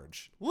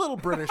charge? Little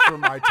British for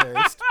my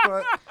taste,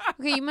 but...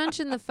 Okay, you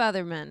mentioned the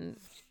Feathermen.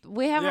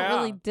 We haven't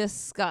really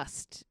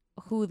discussed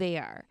who they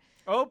are.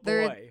 Oh,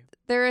 boy.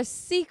 They're a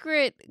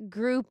secret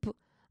group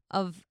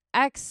of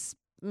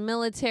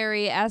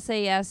ex-military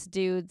SAS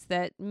dudes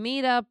that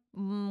meet up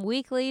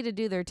weekly to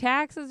do their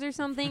taxes or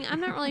something.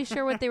 I'm not really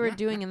sure what they were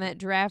doing in that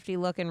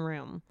drafty-looking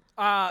room.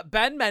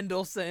 Ben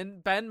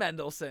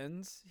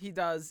Mendelsohn's. He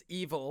does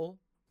evil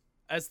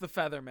as the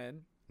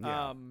Featherman.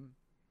 Yeah.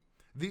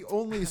 The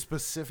only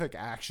specific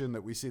action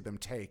that we see them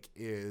take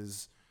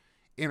is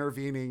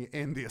intervening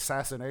in the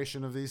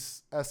assassination of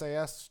these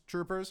SAS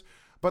troopers,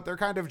 but they're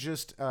kind of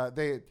just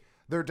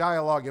their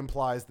dialogue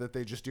implies that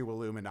they just do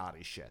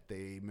Illuminati shit.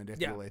 They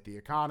manipulate the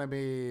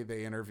economy,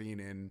 they intervene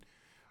in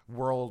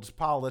world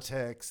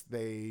politics,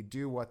 they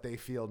do what they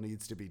feel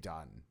needs to be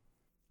done.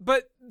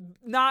 But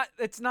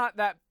it's not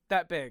that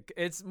big.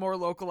 It's more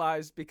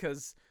localized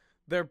because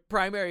their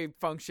primary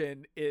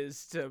function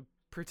is to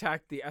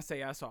protect the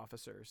SAS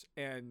officers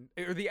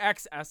or the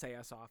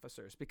ex-SAS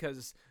officers,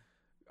 because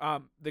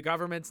the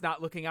government's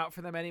not looking out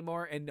for them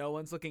anymore and no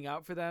one's looking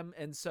out for them,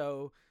 and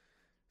so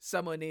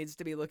someone needs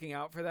to be looking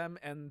out for them,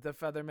 and the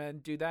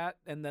Feathermen do that,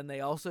 and then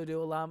they also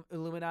do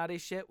Illuminati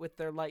shit with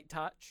their light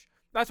touch.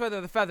 That's why they're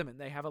the Feathermen.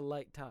 They have a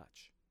light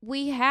touch.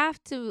 We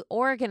have to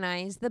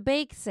organize the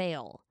bake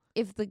sale.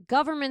 If the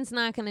government's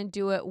not going to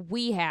do it,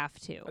 we have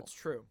to. That's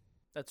true.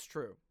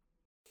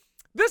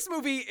 This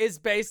movie is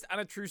based on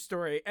a true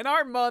story, and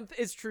our month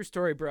is True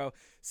Story, bro.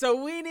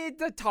 So we need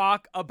to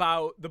talk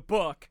about the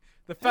book,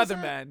 The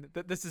Feathermen,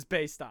 that this is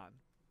based on.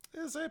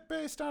 Is it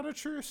based on a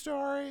true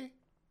story?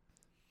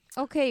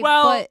 Okay,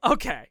 well, but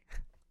okay.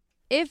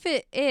 If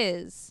it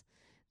is,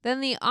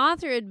 then the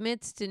author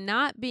admits to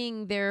not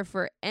being there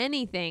for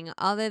anything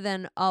other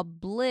than a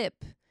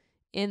blip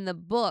in the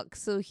book.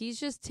 So he's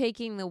just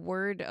taking the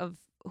word of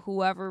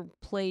whoever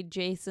played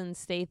Jason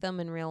Statham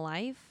in real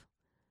life.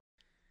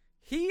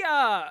 He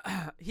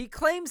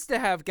claims to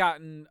have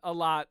gotten a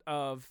lot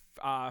of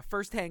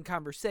firsthand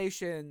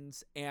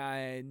conversations,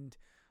 and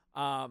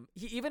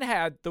he even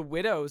had the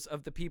widows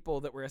of the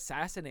people that were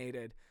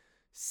assassinated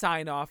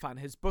sign off on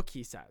his book,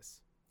 he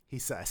says.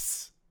 Did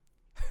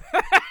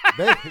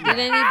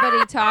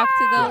anybody talk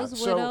to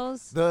those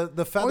widows?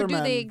 The Feathermen, or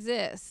do they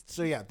exist?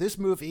 So yeah, this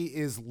movie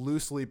is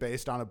loosely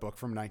based on a book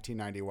from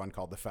 1991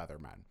 called The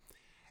Feathermen.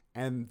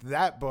 And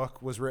that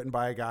book was written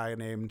by a guy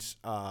named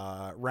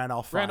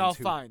Ranulph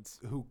Fiennes,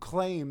 who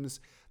claims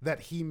that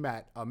he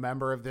met a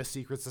member of this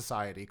secret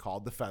society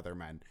called the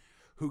Feathermen,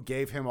 who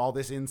gave him all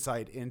this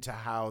insight into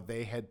how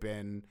they had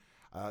been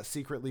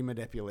secretly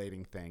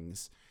manipulating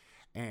things,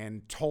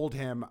 and told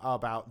him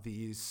about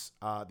these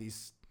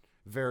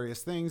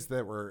various things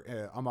that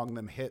were among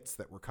them hits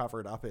that were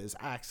covered up as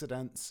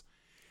accidents,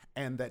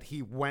 and that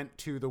he went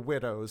to the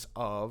widows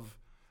of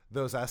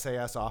those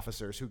SAS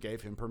officers who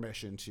gave him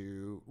permission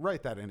to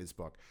write that in his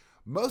book.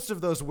 Most of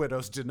those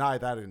widows deny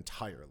that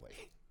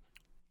entirely.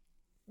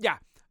 Yeah.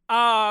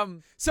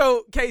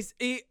 So Case,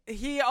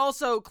 he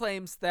also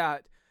claims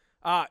that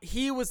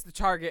he was the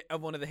target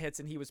of one of the hits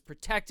and he was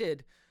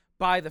protected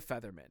by the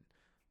Feathermen.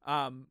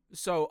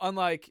 So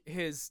unlike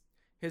his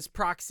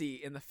proxy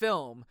in the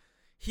film,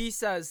 he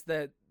says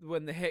that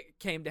when the hit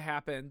came to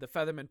happen, the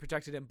Feathermen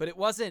protected him, but it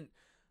wasn't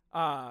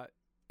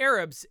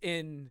Arabs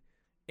in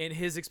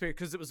his experience,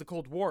 because it was the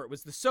Cold War. It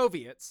was the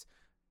Soviets,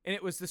 and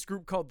it was this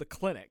group called the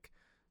Clinic.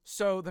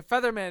 So the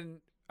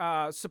Feathermen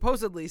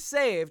supposedly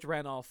saved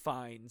Ranulph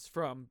Fiennes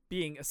from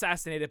being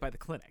assassinated by the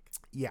Clinic.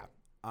 Yeah.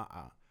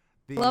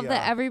 Love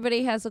that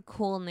everybody has a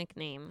cool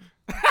nickname.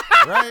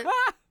 Right?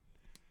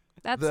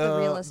 That's the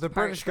realist The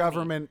part British for me.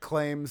 government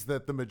claims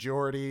that the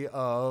majority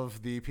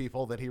of the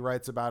people that he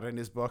writes about in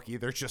his book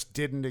either just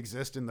didn't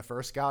exist in the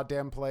first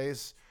goddamn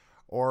place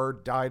or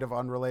died of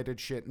unrelated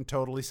shit in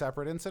totally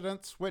separate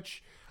incidents,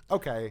 which,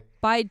 okay.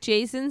 By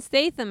Jason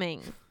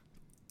Stathaming.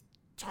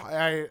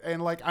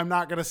 I'm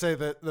not going to say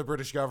that the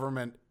British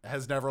government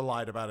has never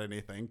lied about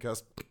anything,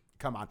 because,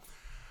 come on.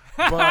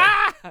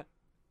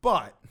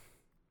 But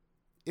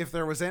if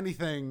there was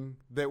anything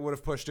that would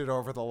have pushed it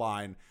over the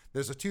line,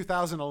 there's a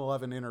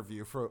 2011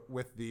 interview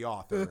with the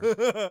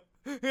author.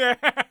 Yeah.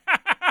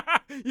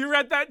 You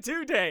read that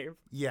too, Dave.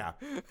 Yeah.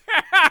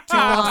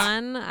 Hold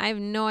on. I have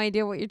no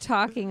idea what you're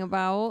talking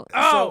about.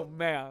 Oh,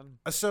 man.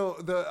 So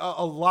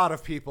a lot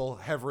of people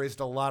have raised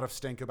a lot of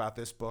stink about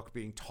this book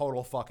being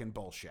total fucking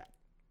bullshit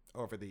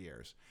over the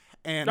years.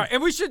 And Right,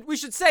 and we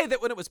should say that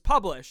when it was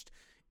published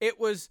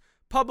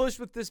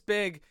with this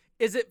big,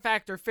 is it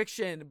fact or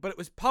fiction, but it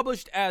was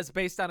published as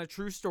based on a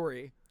true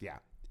story. yeah.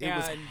 It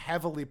was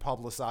heavily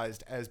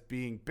publicized as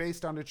being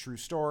based on a true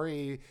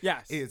story.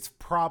 Yes. It's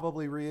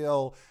probably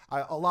real.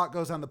 A lot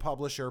goes on the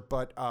publisher,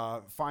 but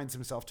finds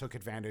himself took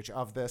advantage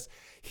of this.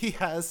 He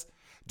has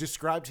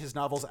described his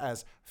novels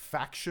as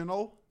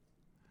factional.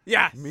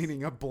 Yes.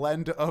 Meaning a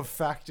blend of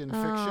fact and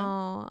fiction.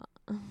 Oh.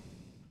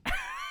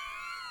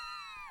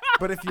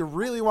 But if you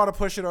really want to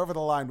push it over the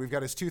line, we've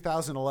got his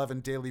 2011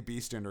 Daily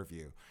Beast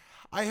interview.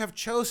 I have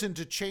chosen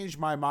to change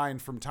my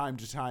mind from time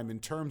to time in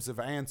terms of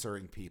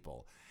answering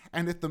people.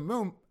 And at the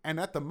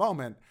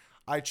moment,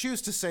 I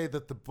choose to say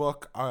that the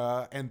book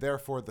and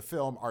therefore the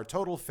film are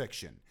total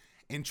fiction.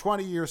 In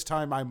 20 years'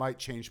 time, I might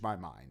change my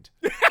mind.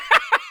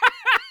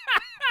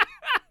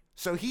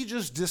 So he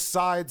just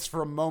decides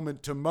from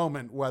moment to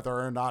moment whether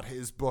or not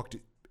his book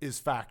is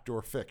fact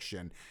or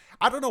fiction.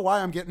 I don't know why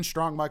I'm getting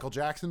strong Michael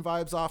Jackson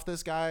vibes off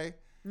this guy.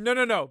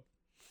 No.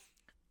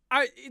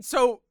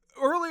 So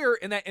earlier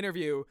in that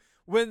interview,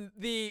 when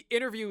the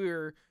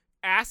interviewer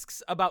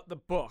asks about the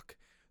book,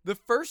 the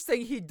first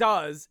thing he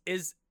does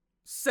is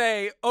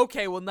say,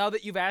 okay, well, now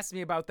that you've asked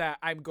me about that,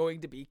 I'm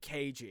going to be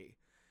cagey.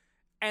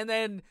 And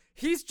then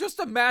he's just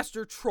a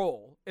master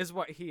troll is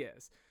what he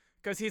is.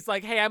 Because he's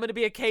like, hey, I'm going to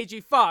be a cagey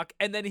fuck.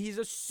 And then he's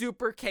a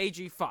super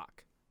cagey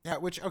fuck. Yeah,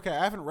 which, okay,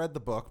 I haven't read the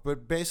book,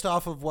 but based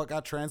off of what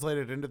got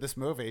translated into this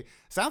movie,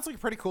 sounds like a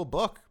pretty cool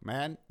book,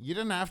 man. You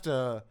didn't have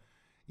to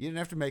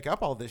make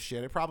up all this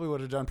shit. It probably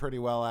would have done pretty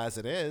well as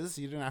it is.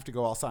 You didn't have to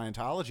go all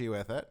Scientology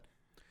with it.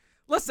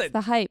 Listen.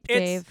 The hype,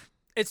 Dave.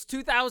 It's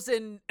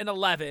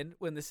 2011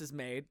 when this is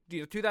made,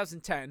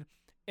 2010,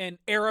 and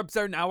Arabs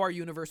are now our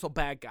universal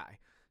bad guy.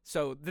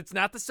 So it's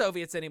not the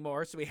Soviets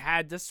anymore. So we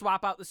had to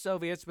swap out the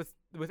Soviets with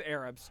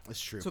Arabs. That's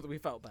true. So that we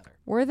felt better.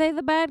 Were they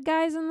the bad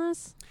guys in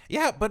this?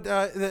 Yeah, but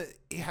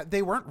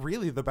they weren't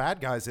really the bad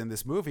guys in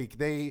this movie.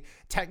 They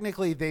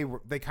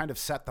kind of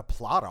set the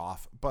plot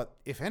off, but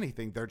if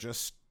anything, they're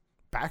just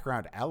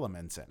background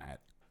elements in it.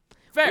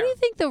 Fair. What do you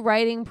think the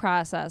writing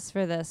process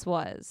for this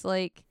was?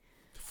 Like,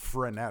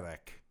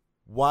 frenetic.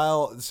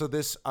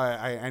 This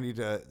I need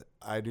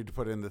to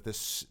put in that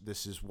this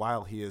is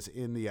while he is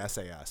in the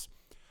SAS.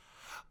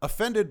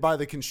 Offended by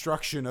the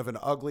construction of an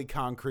ugly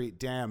concrete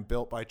dam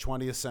built by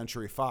 20th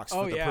Century Fox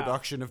for the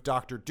production of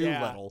Dr.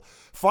 Dolittle,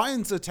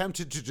 Fiennes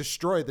attempted to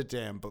destroy the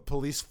dam, but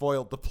police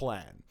foiled the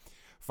plan.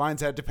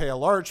 Fiennes had to pay a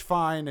large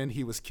fine, and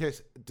he was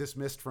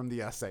dismissed from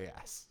the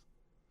SAS.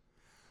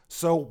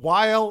 So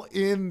while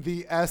in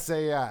the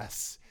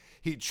SAS,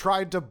 he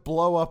tried to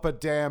blow up a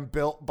dam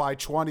built by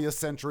 20th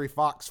Century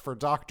Fox for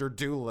Dr.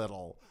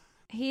 Dolittle.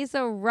 he's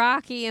a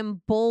Rocky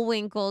and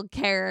Bullwinkle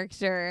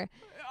character.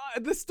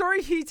 The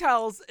story he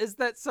tells is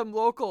that some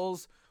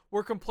locals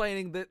were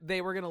complaining that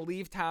they were going to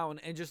leave town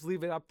and just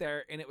leave it up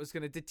there and it was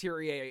going to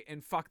deteriorate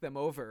and fuck them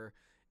over,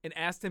 and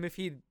asked him if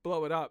he'd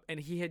blow it up, and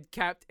he had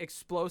kept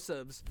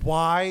explosives.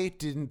 Why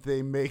didn't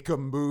they make a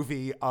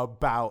movie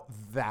about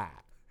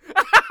that?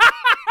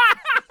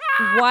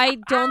 Why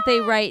don't they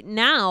right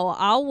now?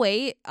 I'll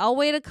wait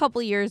a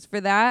couple years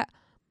for that.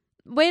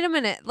 Wait a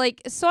minute.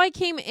 So I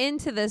came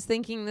into this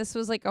thinking this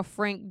was like a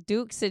Frank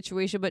Duke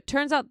situation, but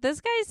turns out this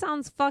guy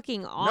sounds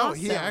fucking awesome. No,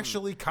 he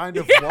actually kind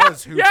of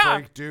was who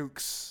Frank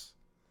Dukes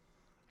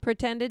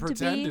pretended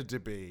to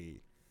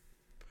be.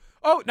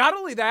 Oh, not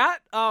only that,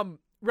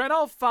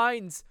 Randolph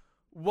Fiennes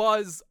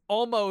was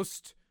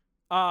almost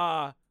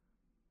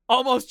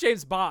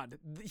James Bond.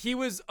 He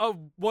was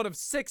one of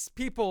 6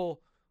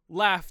 people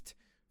left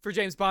for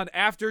James Bond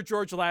after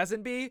George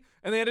Lazenby,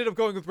 and they ended up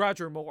going with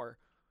Roger Moore.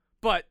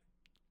 But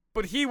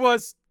he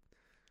was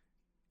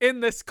in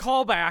this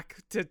callback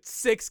to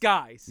 6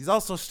 guys. The's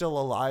also still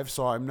alive,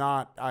 so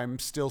I'm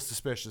still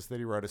suspicious that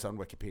he wrote his own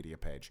Wikipedia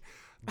page.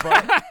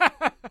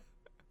 But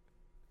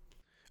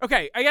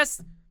okay, I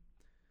guess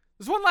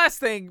there's one last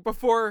thing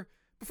before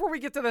we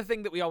get to the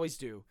thing that we always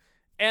do.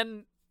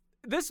 And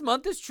this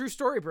month is True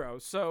Story Bro.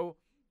 So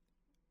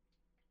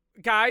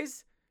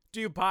guys, do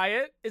you buy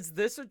it? Is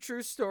this a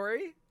true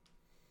story?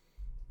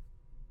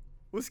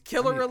 Was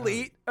Killer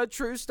Elite a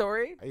true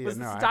story? Was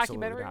this a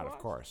documentary? Not, of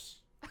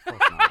course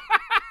not.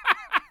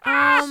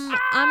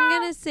 I'm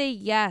gonna say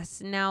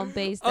yes now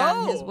based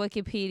on his Oh.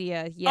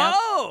 Wikipedia. Yep.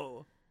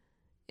 Oh,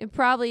 It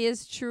probably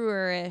is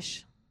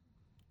truer-ish.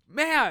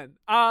 man.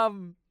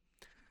 I'm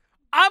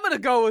gonna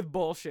go with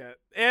bullshit.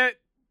 And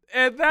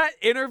that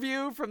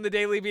interview from the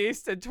Daily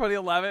Beast in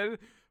 2011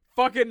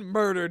 fucking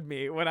murdered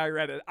me when I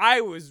read it.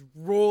 I was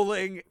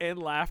rolling in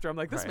laughter. I'm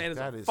like, this Right, man is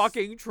that a is-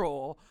 fucking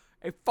troll.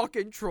 A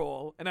fucking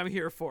troll, and I'm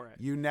here for it.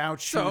 You now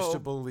choose So- to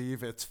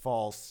believe it's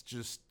false.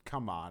 Just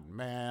come on,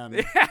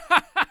 man.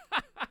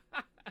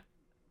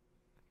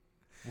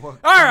 What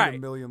All kind right.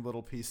 of Million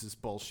Little Pieces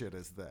bullshit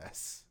is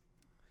this?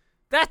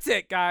 That's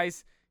it,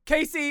 guys.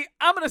 Casey,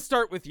 I'm going to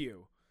start with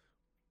you.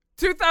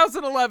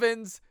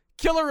 2011's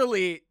Killer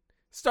Elite,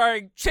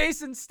 starring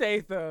Jason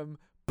Statham,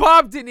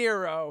 Bob De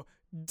Niro,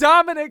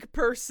 Dominic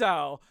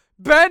Purcell,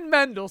 Ben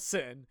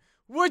Mendelsohn.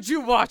 Would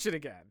you watch it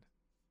again?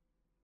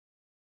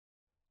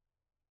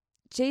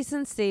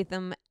 Jason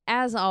Statham,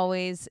 as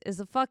always, is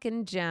a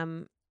fucking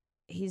gem.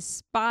 He's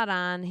spot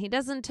on. He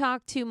doesn't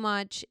talk too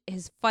much.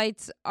 His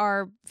fights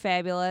are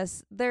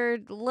fabulous. They're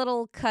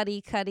little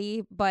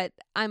cutty, but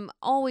I'm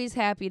always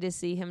happy to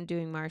see him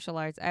doing martial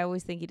arts. I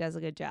always think he does a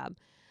good job.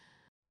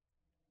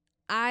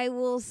 I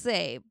will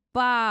say,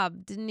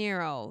 Bob De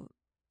Niro,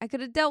 I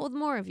could have dealt with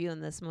more of you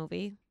in this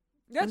movie.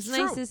 That's it was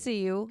nice to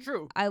see you.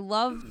 True. I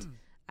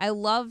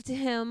loved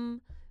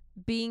him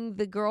being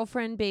the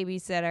girlfriend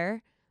babysitter.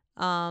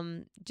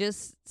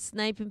 Just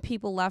sniping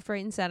people left,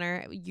 right, and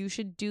center. You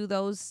should do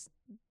those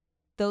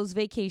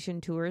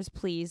vacation tours,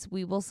 please.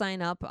 We will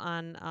sign up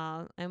on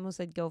I almost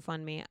said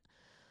GoFundMe,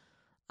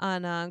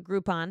 on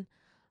Groupon.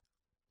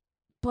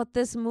 But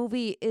this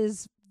movie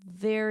is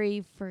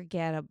very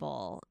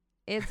forgettable.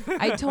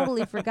 I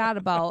totally forgot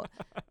about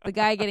the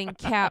guy getting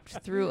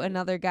capped through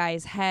another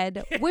guy's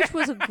head, which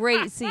was a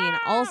great scene.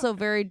 Also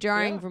very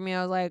jarring for me.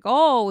 I was like,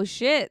 oh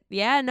shit.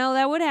 Yeah, no,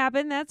 that would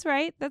happen. That's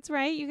right.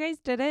 You guys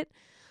did it.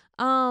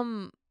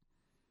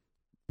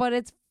 But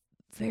it's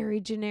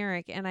very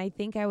generic, and I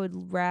think I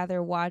would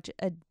rather watch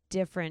a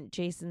different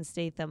Jason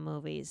Statham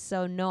movie.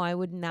 So no, I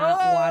would not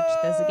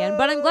watch this again.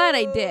 But I'm glad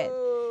I did.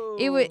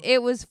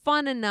 It was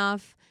fun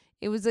enough.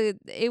 It was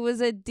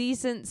a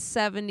decent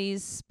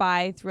 70s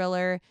spy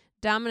thriller.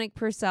 Dominic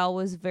Purcell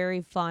was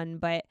very fun,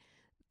 but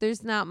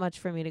there's not much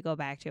for me to go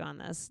back to on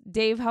this.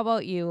 Dave, how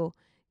about you?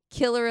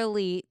 Killer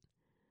Elite,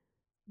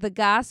 The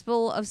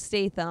Gospel of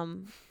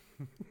Statham.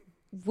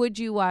 Would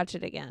you watch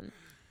it again?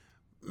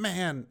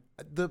 Man,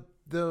 the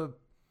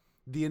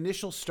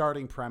initial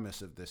starting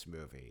premise of this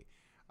movie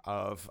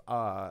of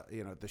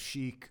the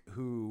sheik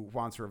who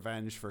wants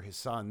revenge for his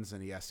sons,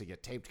 and he has to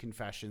get taped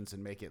confessions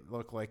and make it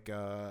look like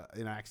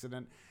an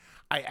accident.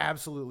 I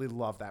absolutely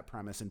love that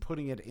premise, and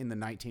putting it in the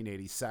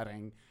 1980s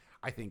setting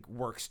I think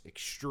works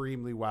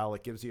extremely well.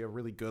 It gives you a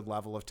really good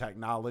level of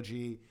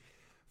technology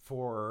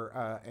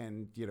for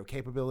and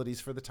capabilities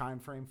for the time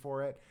frame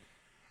for it.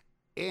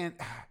 And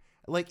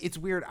like, it's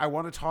weird. I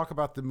want to talk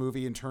about the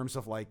movie in terms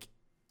of like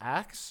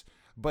acts,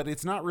 but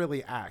it's not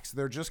really acts.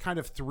 They're just kind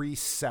of three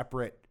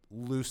separate,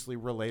 loosely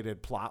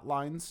related plot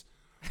lines.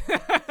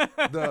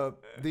 the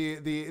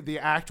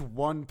act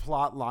 1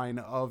 plot line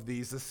of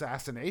these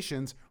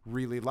assassinations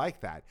really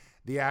like that.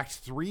 The act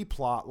 3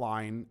 plot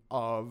line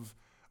of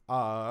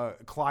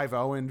Clive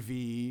Owen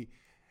v.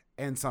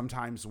 and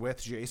sometimes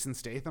with Jason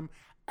Statham,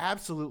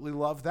 absolutely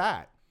love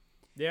that.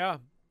 Yeah.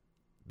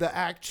 The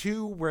act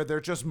 2 where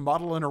they're just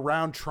muddling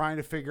around trying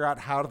to figure out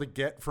how to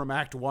get from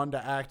act 1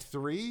 to act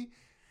 3,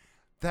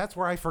 that's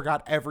where I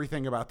forgot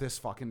everything about this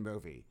fucking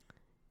movie.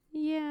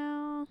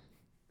 Yeah.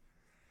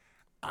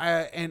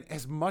 And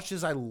as much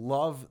as I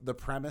love the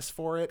premise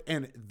for it,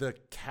 and the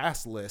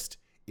cast list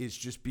is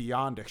just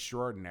beyond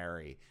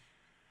extraordinary,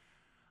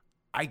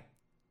 I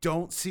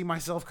don't see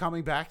myself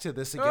coming back to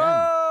this again.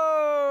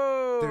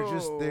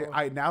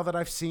 Now that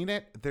I've seen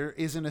it, there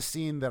isn't a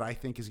scene that I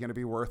think is going to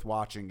be worth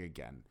watching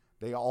again.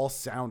 They all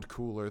sound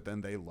cooler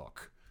than they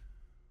look.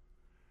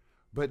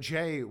 But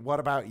Jay,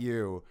 what about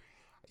you?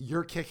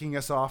 You're kicking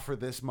us off for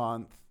this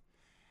month.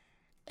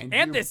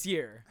 And this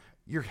year.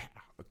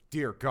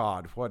 Dear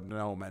God, what an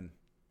omen.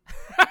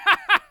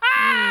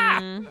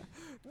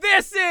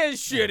 This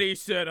is shitty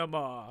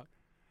cinema.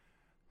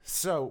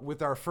 So,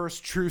 with our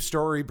first true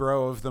story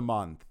bro of the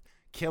month,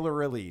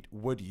 Killer Elite,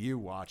 would you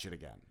watch it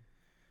again?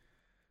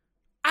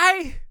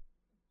 I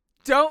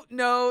don't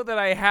know that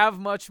I have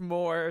much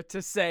more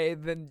to say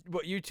than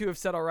what you two have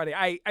said already.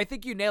 I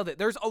think you nailed it.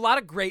 There's a lot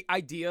of great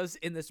ideas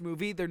in this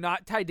movie. They're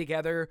not tied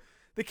together.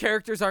 The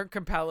characters aren't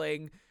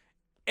compelling.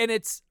 And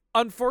it's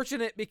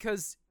unfortunate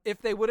because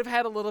if they would have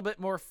had a little bit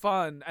more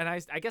fun, and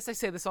I guess I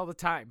say this all the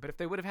time, but if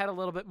they would have had a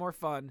little bit more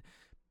fun,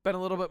 been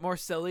a little bit more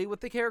silly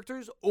with the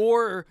characters,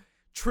 or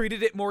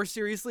treated it more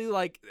seriously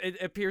like it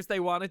appears they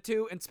wanted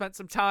to, and spent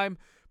some time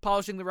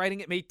polishing the writing,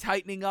 it made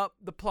tightening up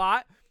the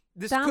plot.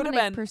 This could have been...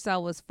 Dominic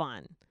Purcell was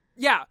fun.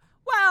 Yeah.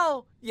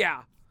 Well,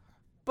 yeah.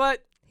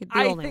 But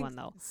I only think one,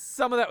 though.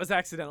 some of that was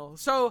accidental.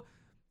 So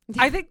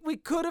I think we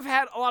could have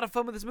had a lot of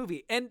fun with this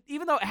movie. And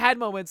even though it had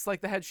moments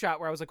like the headshot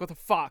where I was like, what the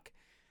fuck?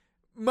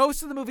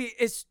 Most of the movie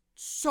is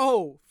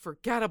so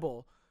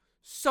forgettable,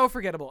 so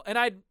forgettable.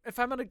 And if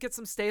I'm going to get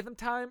some Statham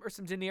time or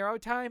some De Niro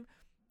time,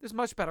 there's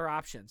much better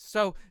options.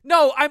 So,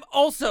 no, I'm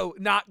also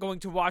not going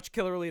to watch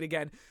Killer Elite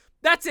again.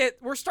 That's it.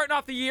 We're starting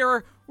off the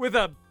year with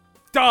a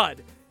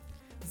dud.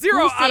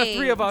 0 out of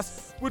 3 of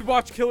us would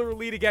watch Killer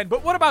Elite again.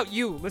 But what about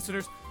you,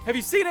 listeners? Have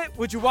you seen it?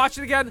 Would you watch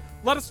it again?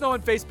 Let us know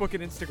on Facebook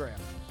and Instagram.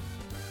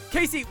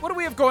 Casey, what do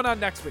we have going on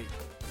next week?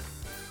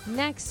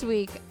 Next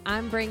week,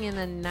 I'm bringing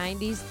a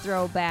 90s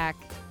throwback.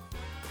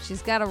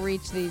 She's got to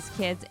reach these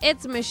kids.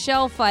 It's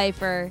Michelle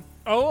Pfeiffer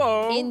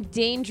in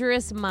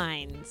Dangerous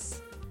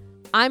Minds.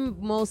 I'm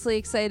mostly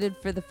excited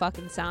for the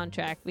fucking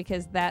soundtrack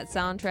because that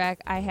soundtrack,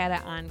 I had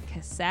it on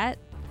cassette.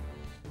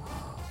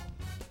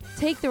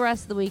 Take the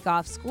rest of the week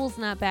off. School's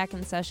not back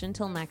in session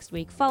till next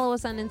week. Follow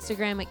us on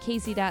Instagram at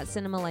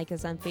casey.cinema. Like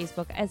us on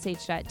Facebook,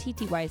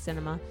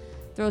 sh.ttycinema.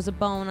 Throw us a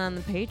bone on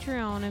the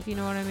Patreon, if you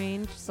know what I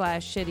mean,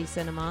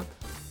 /shittycinema,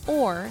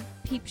 or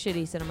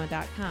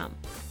peepshittycinema.com.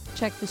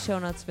 Check the show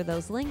notes for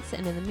those links,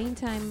 and in the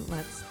meantime,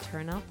 let's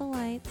turn out the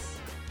lights.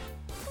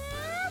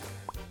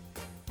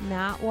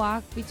 Not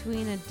walk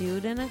between a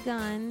dude and a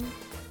gun.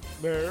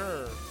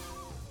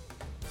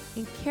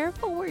 And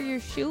careful where you're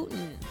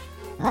shooting.